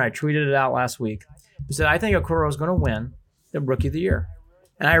SportsCenter, and I tweeted it out last week, who said, I think Okoro is going to win the Rookie of the Year.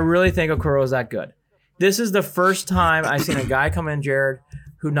 And I really think Okoro is that good. This is the first time I've seen a guy come in, Jared,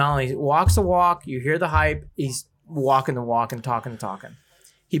 who not only walks the walk, you hear the hype, he's walking the walk and talking the talking.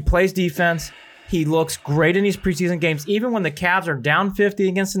 He plays defense. He looks great in these preseason games. Even when the Cavs are down 50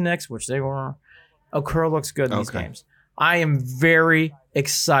 against the Knicks, which they were, Okoro looks good in these games. I am very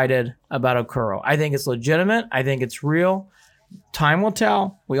excited about Okoro. I think it's legitimate. I think it's real. Time will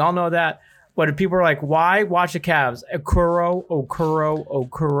tell. We all know that. But if people are like, why watch the Cavs? Okoro.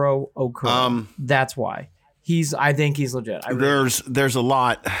 That's why. I think he's legit. There's a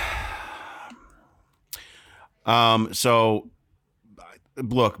lot. So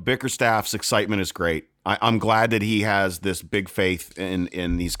look, Bickerstaff's excitement is great. I'm glad that he has this big faith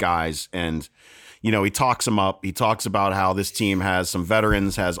in these guys, and he talks them up. He talks about how this team has some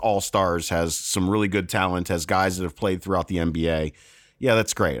veterans, has all-stars, has some really good talent, has guys that have played throughout the NBA. Yeah,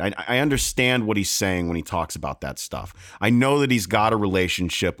 that's great. I understand what he's saying when he talks about that stuff. I know that he's got a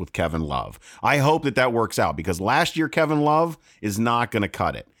relationship with Kevin Love. I hope that works out, because last year Kevin Love is not going to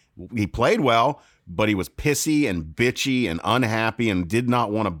cut it. He played well, but he was pissy and bitchy and unhappy and did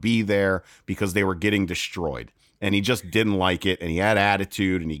not want to be there because they were getting destroyed. And he just didn't like it, and he had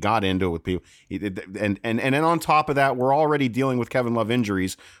attitude, and he got into it with people. And then on top of that, we're already dealing with Kevin Love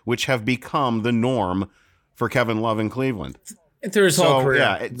injuries, which have become the norm for Kevin Love in Cleveland. Through his whole career.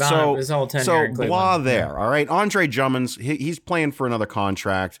 Yeah, his whole tenure in Cleveland. Blah there, all right? Andre Drummond's, he's playing for another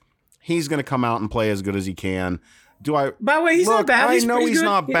contract. He's going to come out and play as good as he can. By the way, he's not bad. I know he's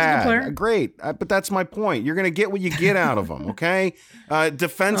not bad. Great. But that's my point. You're going to get what you get out of him, okay?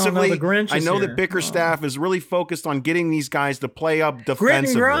 Defensively, I know that Bickerstaff is really focused on getting these guys to play up defensively. Grit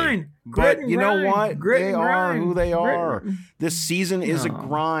and grind. But you know what? They are who they are. This season is a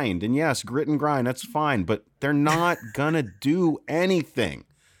grind. And yes, grit and grind, that's fine. But they're not going to do anything.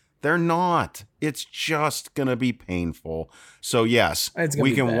 They're not. It's just going to be painful. So, yes,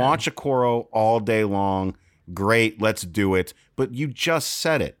 we can watch Okoro all day long. Great, let's do it. But you just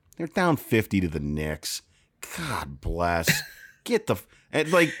said it. They're down 50 to the Knicks. God bless.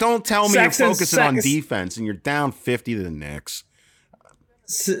 Don't tell me you're focusing on defense and you're down 50 to the Knicks.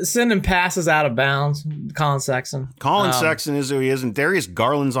 Sending passes out of bounds. Colin Sexton. Sexton is who he is, and Darius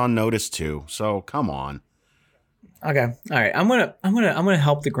Garland's on notice too. So come on. Okay, all right. I'm gonna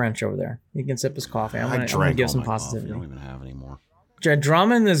help the Grinch over there. He can sip his coffee. I'm gonna give some positivity. I don't even have any more.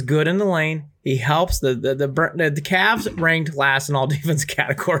 Drummond is good in the lane. He helps. The Cavs ranked last in all defense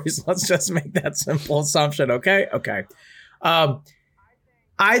categories. Let's just make that simple assumption, okay? Okay.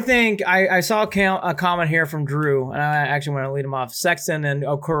 I think I saw a comment here from Drew, and I actually want to lead him off. Sexton and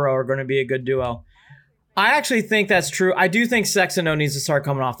Okoro are going to be a good duo. I actually think that's true. I do think Sexton, though, needs to start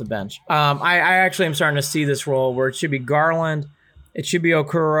coming off the bench. I actually am starting to see this role where it should be Garland, it should be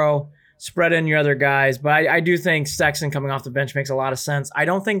Okoro, spread in your other guys. But I do think Sexton coming off the bench makes a lot of sense. I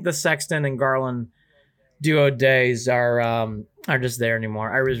don't think the Sexton and Garland duo days are just there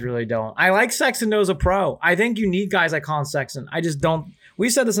anymore. I really don't. I like Sexton, though, as a pro. I think you need guys like Colin Sexton. I just don't. We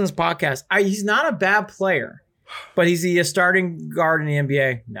said this in this podcast. He's not a bad player, but is he a starting guard in the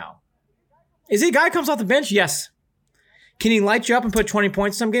NBA? No. Is he a guy who comes off the bench? Yes. Can he light you up and put 20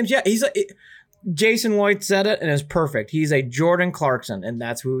 points in some games? Yeah. Jason Lloyd said it, and it's perfect. He's a Jordan Clarkson, and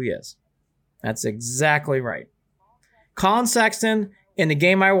that's who he is. That's exactly right. Colin Sexton, in the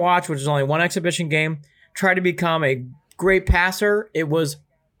game I watched, which is only one exhibition game, tried to become a great passer. It was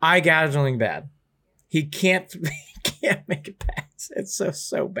eye-gougingly bad. He can't make a pass. It's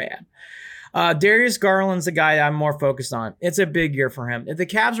so bad. Darius Garland's the guy I'm more focused on. It's a big year for him. If the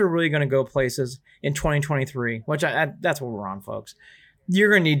Cavs are really going to go places in 2023, which that's what we're on, folks, you're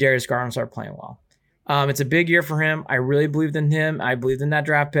going to need Darius Garland to start playing well. It's a big year for him. I really believed in him. I believed in that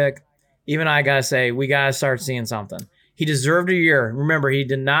draft pick. Even I got to say, we got to start seeing something. He deserved a year. Remember, he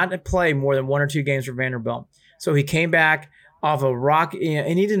did not play more than 1 or 2 games for Vanderbilt. So he came back off a rock,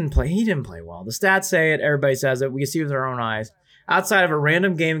 and he didn't play well. The stats say it. Everybody says it. We can see with our own eyes. Outside of a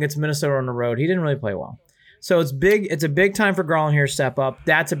random game against Minnesota on the road, he didn't really play well. So it's big. It's a big time for Garland here to step up.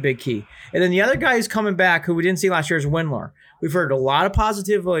 That's a big key. And then the other guy who's coming back, who we didn't see last year, is Windler. We've heard a lot of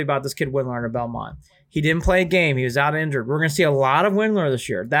positivity about this kid Windler in Belmont. He didn't play a game. He was out injured. We're going to see a lot of Windler this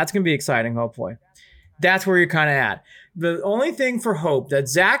year. That's going to be exciting, hopefully. That's where you're kind of at. The only thing for hope that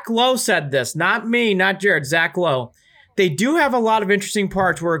Zach Lowe said this, not me, not Jared, Zach Lowe. They do have a lot of interesting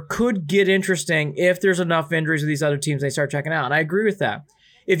parts where it could get interesting if there's enough injuries with these other teams they start checking out. And I agree with that.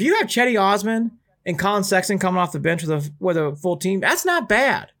 If you have Chetty Osman and Colin Sexton coming off the bench with a full team, that's not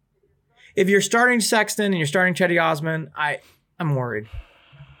bad. If you're starting Sexton and you're starting Chetty Osman, I'm worried.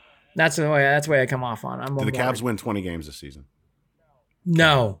 That's the way I come off on. Do the Cavs win 20 games this season?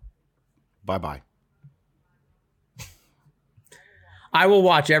 No. Bye-bye. I will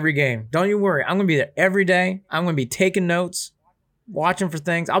watch every game. Don't you worry. I'm going to be there every day. I'm going to be taking notes, watching for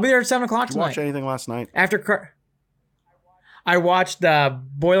things. I'll be there at 7 o'clock Did tonight. you watch anything last night? I watched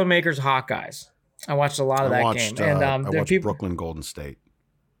Boilermakers Hawkeyes. I watched a lot of that game. And I watched Brooklyn Golden State.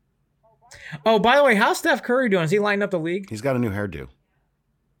 Oh, by the way, how's Steph Curry doing? Is he lighting up the league? He's got a new hairdo.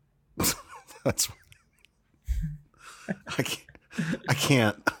 That's. I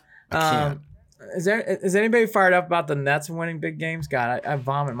can't. Is anybody fired up about the Nets winning big games? God, I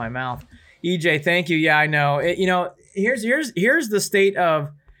vomit in my mouth. EJ, thank you. Yeah, I know. Here's the state of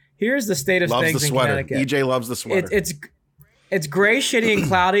loves things the in sweater. Connecticut. EJ loves the sweater. It's gray, shitty, and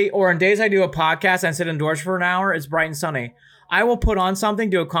cloudy. Or on days I do a podcast and sit indoors for an hour, it's bright and sunny. I will put on something,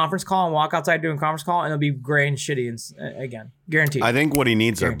 do a conference call, and walk outside doing a conference call, and it'll be gray and shitty again. Guaranteed. I think what he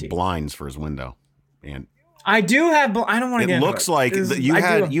needs are blinds for his window. And I do have. I don't want to get. It looks like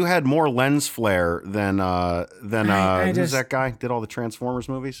you had more lens flare than who's that guy? Did all the Transformers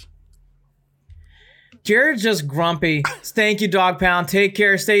movies? Jared's just grumpy. Thank you, Dog Pound. Take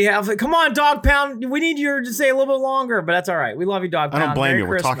care. Stay healthy. Come on, Dog Pound. We need you to stay a little bit longer, but that's all right. We love you, Dog Pound. I don't blame Merry you.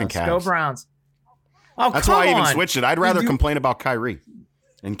 Christmas. We're talking Cavs. Go Browns. Oh, that's why I even switched it. I'd rather complain about Kyrie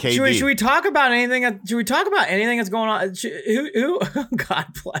and KD. Should we talk about anything? Should we talk about anything that's going on? Who? God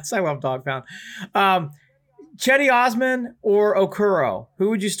bless. I love Dog Pound. Chetty Osman or Okoro? Who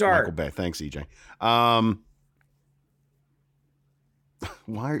would you start? Michael Bay. Thanks, EJ.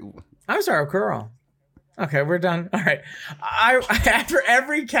 Why? I'm sorry, Okoro. Okay, we're done. All right. After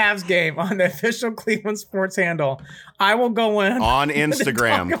every Cavs game on the official Cleveland Sports handle, I will go in on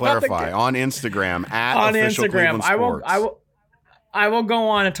Instagram. Clarify on Instagram on official Instagram. Cleveland Sports. I will go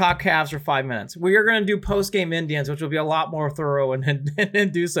on and talk Cavs for 5 minutes. We are going to do post game Indians, which will be a lot more thorough and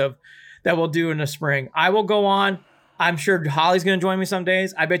inducive that we'll do in the spring. I will go on. I'm sure Holly's going to join me some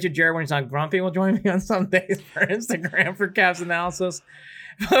days. I bet you Jared, when he's not grumpy, will join me on some days for Instagram for Cavs analysis.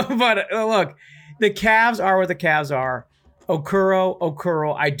 But look. The Cavs are what the Cavs are.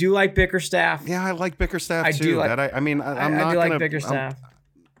 Okoro. I do like Bickerstaff. Yeah, I like Bickerstaff I too. Do like, I'm not I do like Bickerstaff.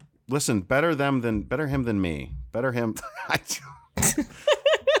 Listen, better him than me. Better him.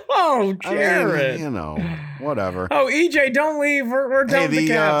 Oh, Jared. I mean, whatever. Oh, EJ, don't leave. We're done with the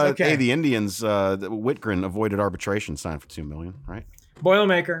Cavs. Okay. Hey, the Indians. Whitgren avoided arbitration, signed for $2 million, right?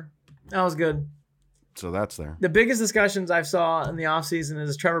 Boilermaker. That was good. So that's there. The biggest discussions I've saw in the offseason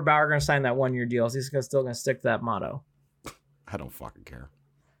is Trevor Bauer going to sign that 1 year deal? Is he still going to stick to that motto? I don't fucking care.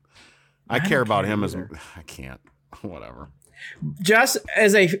 I care about him either. I can't. Whatever. Just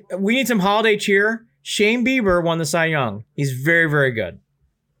as we need some holiday cheer. Shane Bieber won the Cy Young. He's very, very good.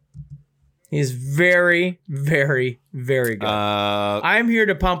 He's very, very, very good. I'm here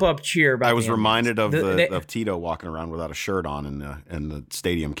to pump up cheer. I was reminded of Tito walking around without a shirt on in the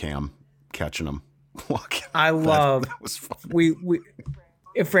stadium cam, catching him. That was fun. We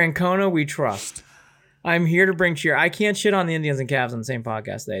if Francona, we trust. I'm here to bring cheer. I can't shit on the Indians and Cavs on the same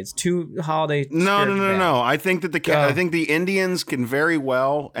podcast today. It's two holiday. No. I think that I think the Indians can very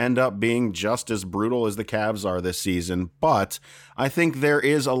well end up being just as brutal as the Cavs are this season, but I think there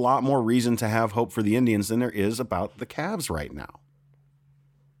is a lot more reason to have hope for the Indians than there is about the Cavs right now.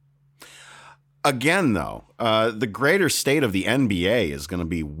 Again, though, the greater state of the NBA is going to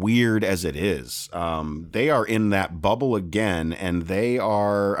be weird as it is. They are in that bubble again, and they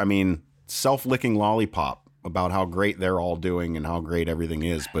are, self-licking lollipop about how great they're all doing and how great everything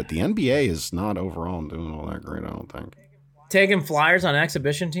is. But the NBA is not overall doing all that great, I don't think. Taking flyers on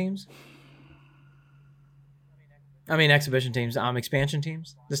exhibition teams? Exhibition teams, expansion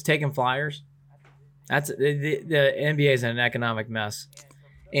teams? Just taking flyers? That's the NBA is in an economic mess.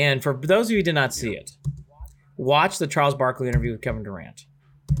 And for those of you who did not see it, watch the Charles Barkley interview with Kevin Durant.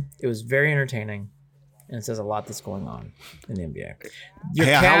 It was very entertaining, and it says a lot that's going on in the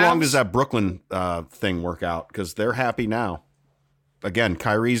NBA. How long does that Brooklyn thing work out? Because they're happy now. Again,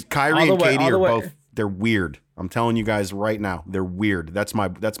 Kyrie and KD are both. They're weird. I'm telling you guys right now, they're weird. That's my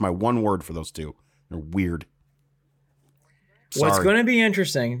one word for those two. They're weird. Sorry. What's going to be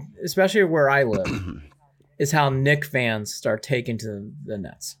interesting, especially where I live, is how Knicks fans start taking to the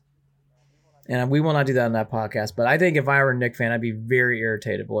Nets. And we will not do that on that podcast, but I think if I were a Knicks fan, I'd be very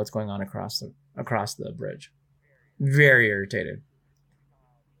irritated by what's going on across across the bridge. Very irritated.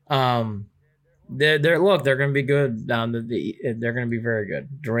 They're going to be good down they're going to be very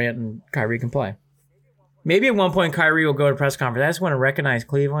good. Durant and Kyrie can play. Maybe at one point Kyrie will go to press conference. I just want to recognize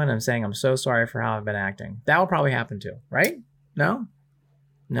Cleveland and saying I'm so sorry for how I've been acting. That will probably happen too, right? No.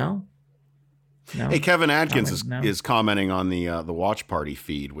 Hey, Kevin Adkins is commenting on the watch party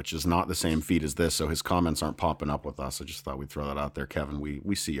feed, which is not the same feed as this, so his comments aren't popping up with us. I just thought we'd throw that out there, Kevin.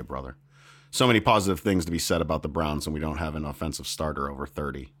 We see you, brother. So many positive things to be said about the Browns, and we don't have an offensive starter over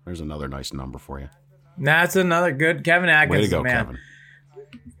 30. There's another nice number for you. That's another good Kevin Adkins. Way to go, man. Kevin.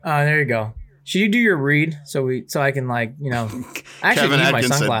 There you go. Should you do your read so I can actually Kevin use my Adkins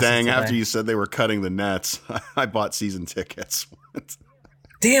said, sunglasses "Dang, today. after you said they were cutting the nets, I bought season tickets."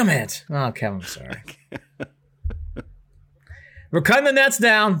 Damn it! Oh, Kevin, I'm sorry. We're cutting the nets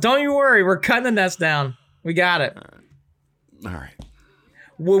down. Don't you worry. We're cutting the nets down. We got it. All right.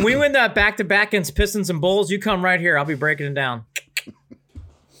 When we win that back-to-back against Pistons and Bulls, you come right here. I'll be breaking it down.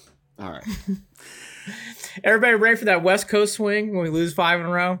 All right. Everybody ready for that West Coast swing when we lose 5 in a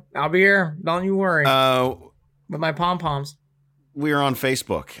row? I'll be here. Don't you worry. With my pom-poms. We are on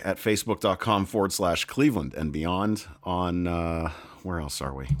Facebook at facebook.com/Cleveland and beyond. On, where else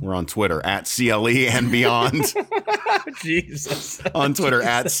are we? We're on Twitter at CLE and beyond. Jesus. On Twitter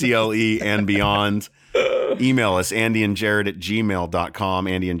at CLE and beyond. Email us, andyandjared@gmail.com,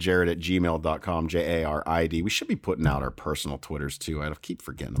 andyandjared@gmail.com, JARID. We should be putting out our personal Twitters, too. I keep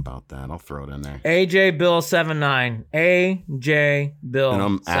forgetting about that. I'll throw it in there. AJBill79.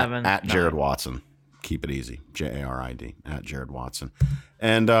 AJBill79. And I'm at Jared Watson. Keep it easy. JARID, at Jared Watson.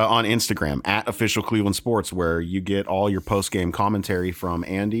 And on Instagram, at Official Cleveland Sports, where you get all your post-game commentary from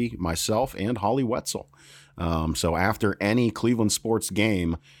Andy, myself, and Holly Wetzel. So after any Cleveland sports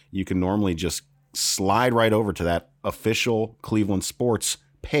game, you can normally just slide right over to that Official Cleveland Sports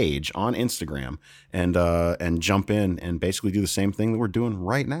page on Instagram and jump in and basically do the same thing that we're doing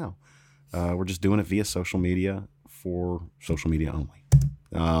right now. We're just doing it via social media for social media only.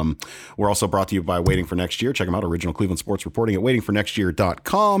 We're also brought to you by Waiting for Next Year. Check them out, Original Cleveland Sports Reporting at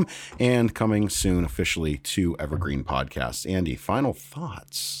waitingfornextyear.com, and coming soon officially to Evergreen Podcasts. Andy, final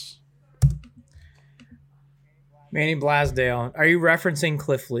thoughts? Manny Blasdale. Are you referencing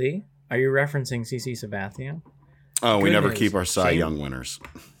Cliff Lee? Are you referencing CC Sabathia? Oh, we never keep our Cy Young winners.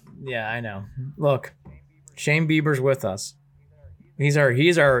 Yeah, I know. Look, Shane Bieber's with us. He's our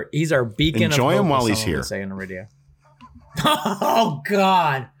beacon. Enjoy of him hope, while he's here. Say on the radio. Oh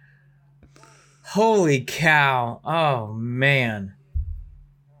God! Holy cow! Oh man!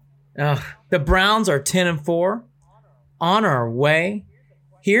 The Browns are 10-4, on our way.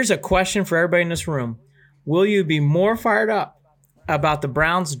 Here's a question for everybody in this room: will you be more fired up about the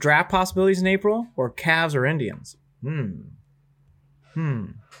Browns' draft possibilities in April, or Cavs or Indians?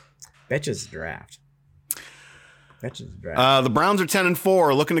 Betches draft. The Browns are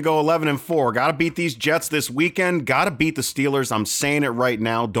 10-4, looking to go 11-4. Got to beat these Jets this weekend. Got to beat the Steelers. I'm saying it right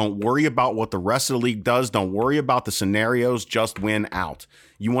now. Don't worry about what the rest of the league does. Don't worry about the scenarios. Just win out.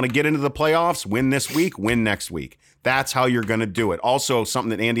 You want to get into the playoffs? Win this week, win next week. That's how you're going to do it. Also, something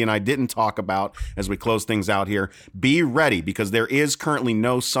that Andy and I didn't talk about as we close things out here, be ready because there is currently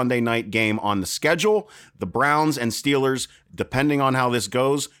no Sunday night game on the schedule. The Browns and Steelers, depending on how this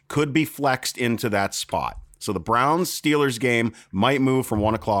goes, could be flexed into that spot. So the Browns-Steelers game might move from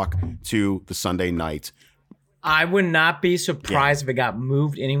 1 o'clock to the Sunday night. I would not be surprised if it got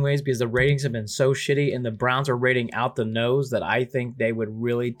moved anyways because the ratings have been so shitty and the Browns are rating out the nose that I think they would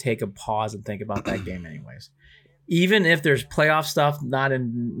really take a pause and think about that game anyways. Even if there's playoff stuff not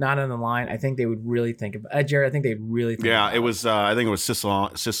in the line, I think they would really think about Jared, I think they'd really think about it was I think it was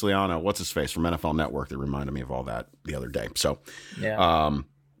Siciliano, what's his face from NFL Network that reminded me of all that the other day. So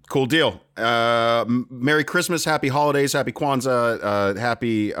cool deal. Merry Christmas, happy holidays, happy Kwanzaa,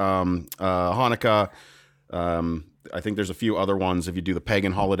 happy Hanukkah. I think there's a few other ones. If you do the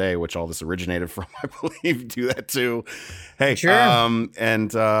pagan holiday, which all this originated from, I believe, do that too. Hey, sure.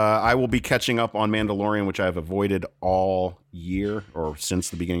 And I will be catching up on Mandalorian, which I've avoided all year or since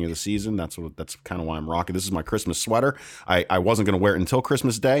the beginning of the season. That's kind of why I'm rocking. This is my Christmas sweater. I wasn't going to wear it until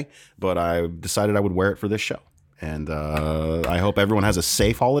Christmas Day, but I decided I would wear it for this show. And I hope everyone has a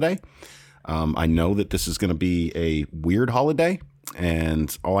safe holiday. I know that this is going to be a weird holiday,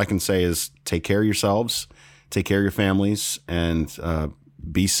 and all I can say is take care of yourselves, take care of your families, and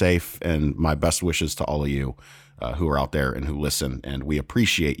be safe. And my best wishes to all of you who are out there and who listen. And we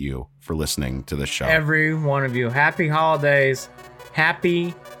appreciate you for listening to this show. Every one of you. Happy holidays.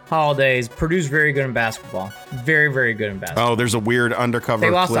 Happy holidays. Purdue's very good in basketball. Very, very good in basketball. Oh, there's a weird undercover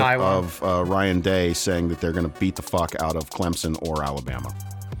clip of Ryan Day saying that they're going to beat the fuck out of Clemson or Alabama.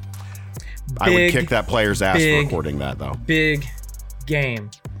 I would kick that player's ass for recording that, though. Big game.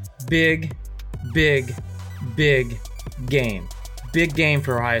 Big game. Big game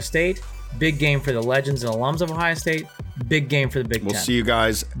for Ohio State. Big game for the legends and alums of Ohio State. Big game for the Big Ten. We'll see you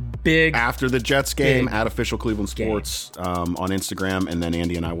guys after the Jets game at Official Cleveland Sports on Instagram. And then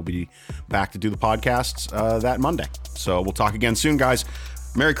Andy and I will be back to do the podcast that Monday. So we'll talk again soon, guys.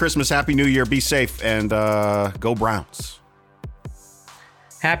 Merry Christmas. Happy New Year. Be safe. And go Browns.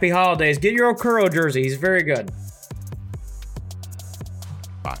 Happy holidays. Get your Okuro jersey. He's very good.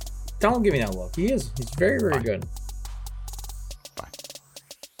 Bye. Don't give me that look. He's very, very good.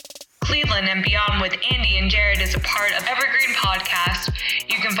 Cleveland and Beyond with Andy and Jared is a part of Evergreen Podcast.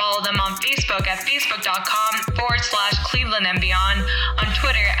 You can follow them on Facebook at facebook.com/Cleveland and Beyond, on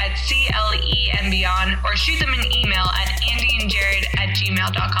Twitter at CLE and Beyond, or shoot them an email at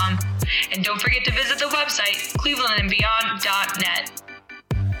andyandjared@gmail.com. And don't forget to visit the website, clevelandandbeyond.net.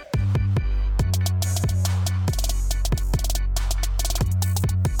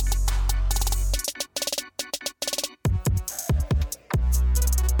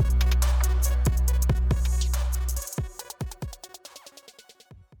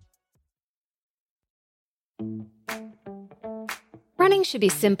 Running should be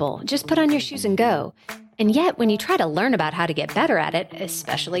simple. Just put on your shoes and go. And yet, when you try to learn about how to get better at it,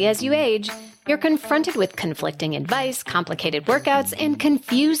 especially as you age, you're confronted with conflicting advice, complicated workouts, and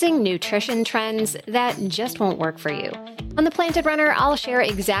confusing nutrition trends that just won't work for you. On The Planted Runner, I'll share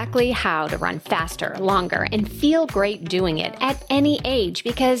exactly how to run faster, longer, and feel great doing it at any age,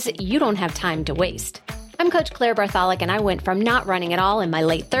 because you don't have time to waste. I'm Coach Claire Bartholic, and I went from not running at all in my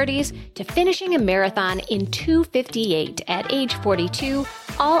late 30s to finishing a marathon in 2:58 at age 42,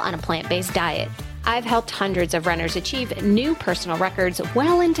 all on a plant-based diet. I've helped hundreds of runners achieve new personal records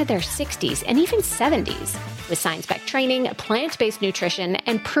well into their 60s and even 70s with science-backed training, plant-based nutrition,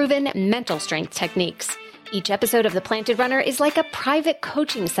 and proven mental strength techniques. Each episode of The Planted Runner is like a private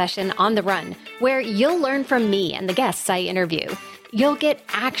coaching session on the run, where you'll learn from me and the guests I interview. You'll get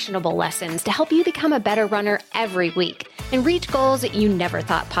actionable lessons to help you become a better runner every week and reach goals you never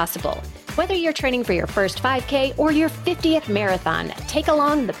thought possible. Whether you're training for your first 5K or your 50th marathon, take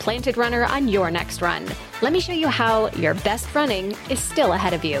along The Planted Runner on your next run. Let me show you how your best running is still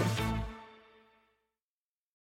ahead of you.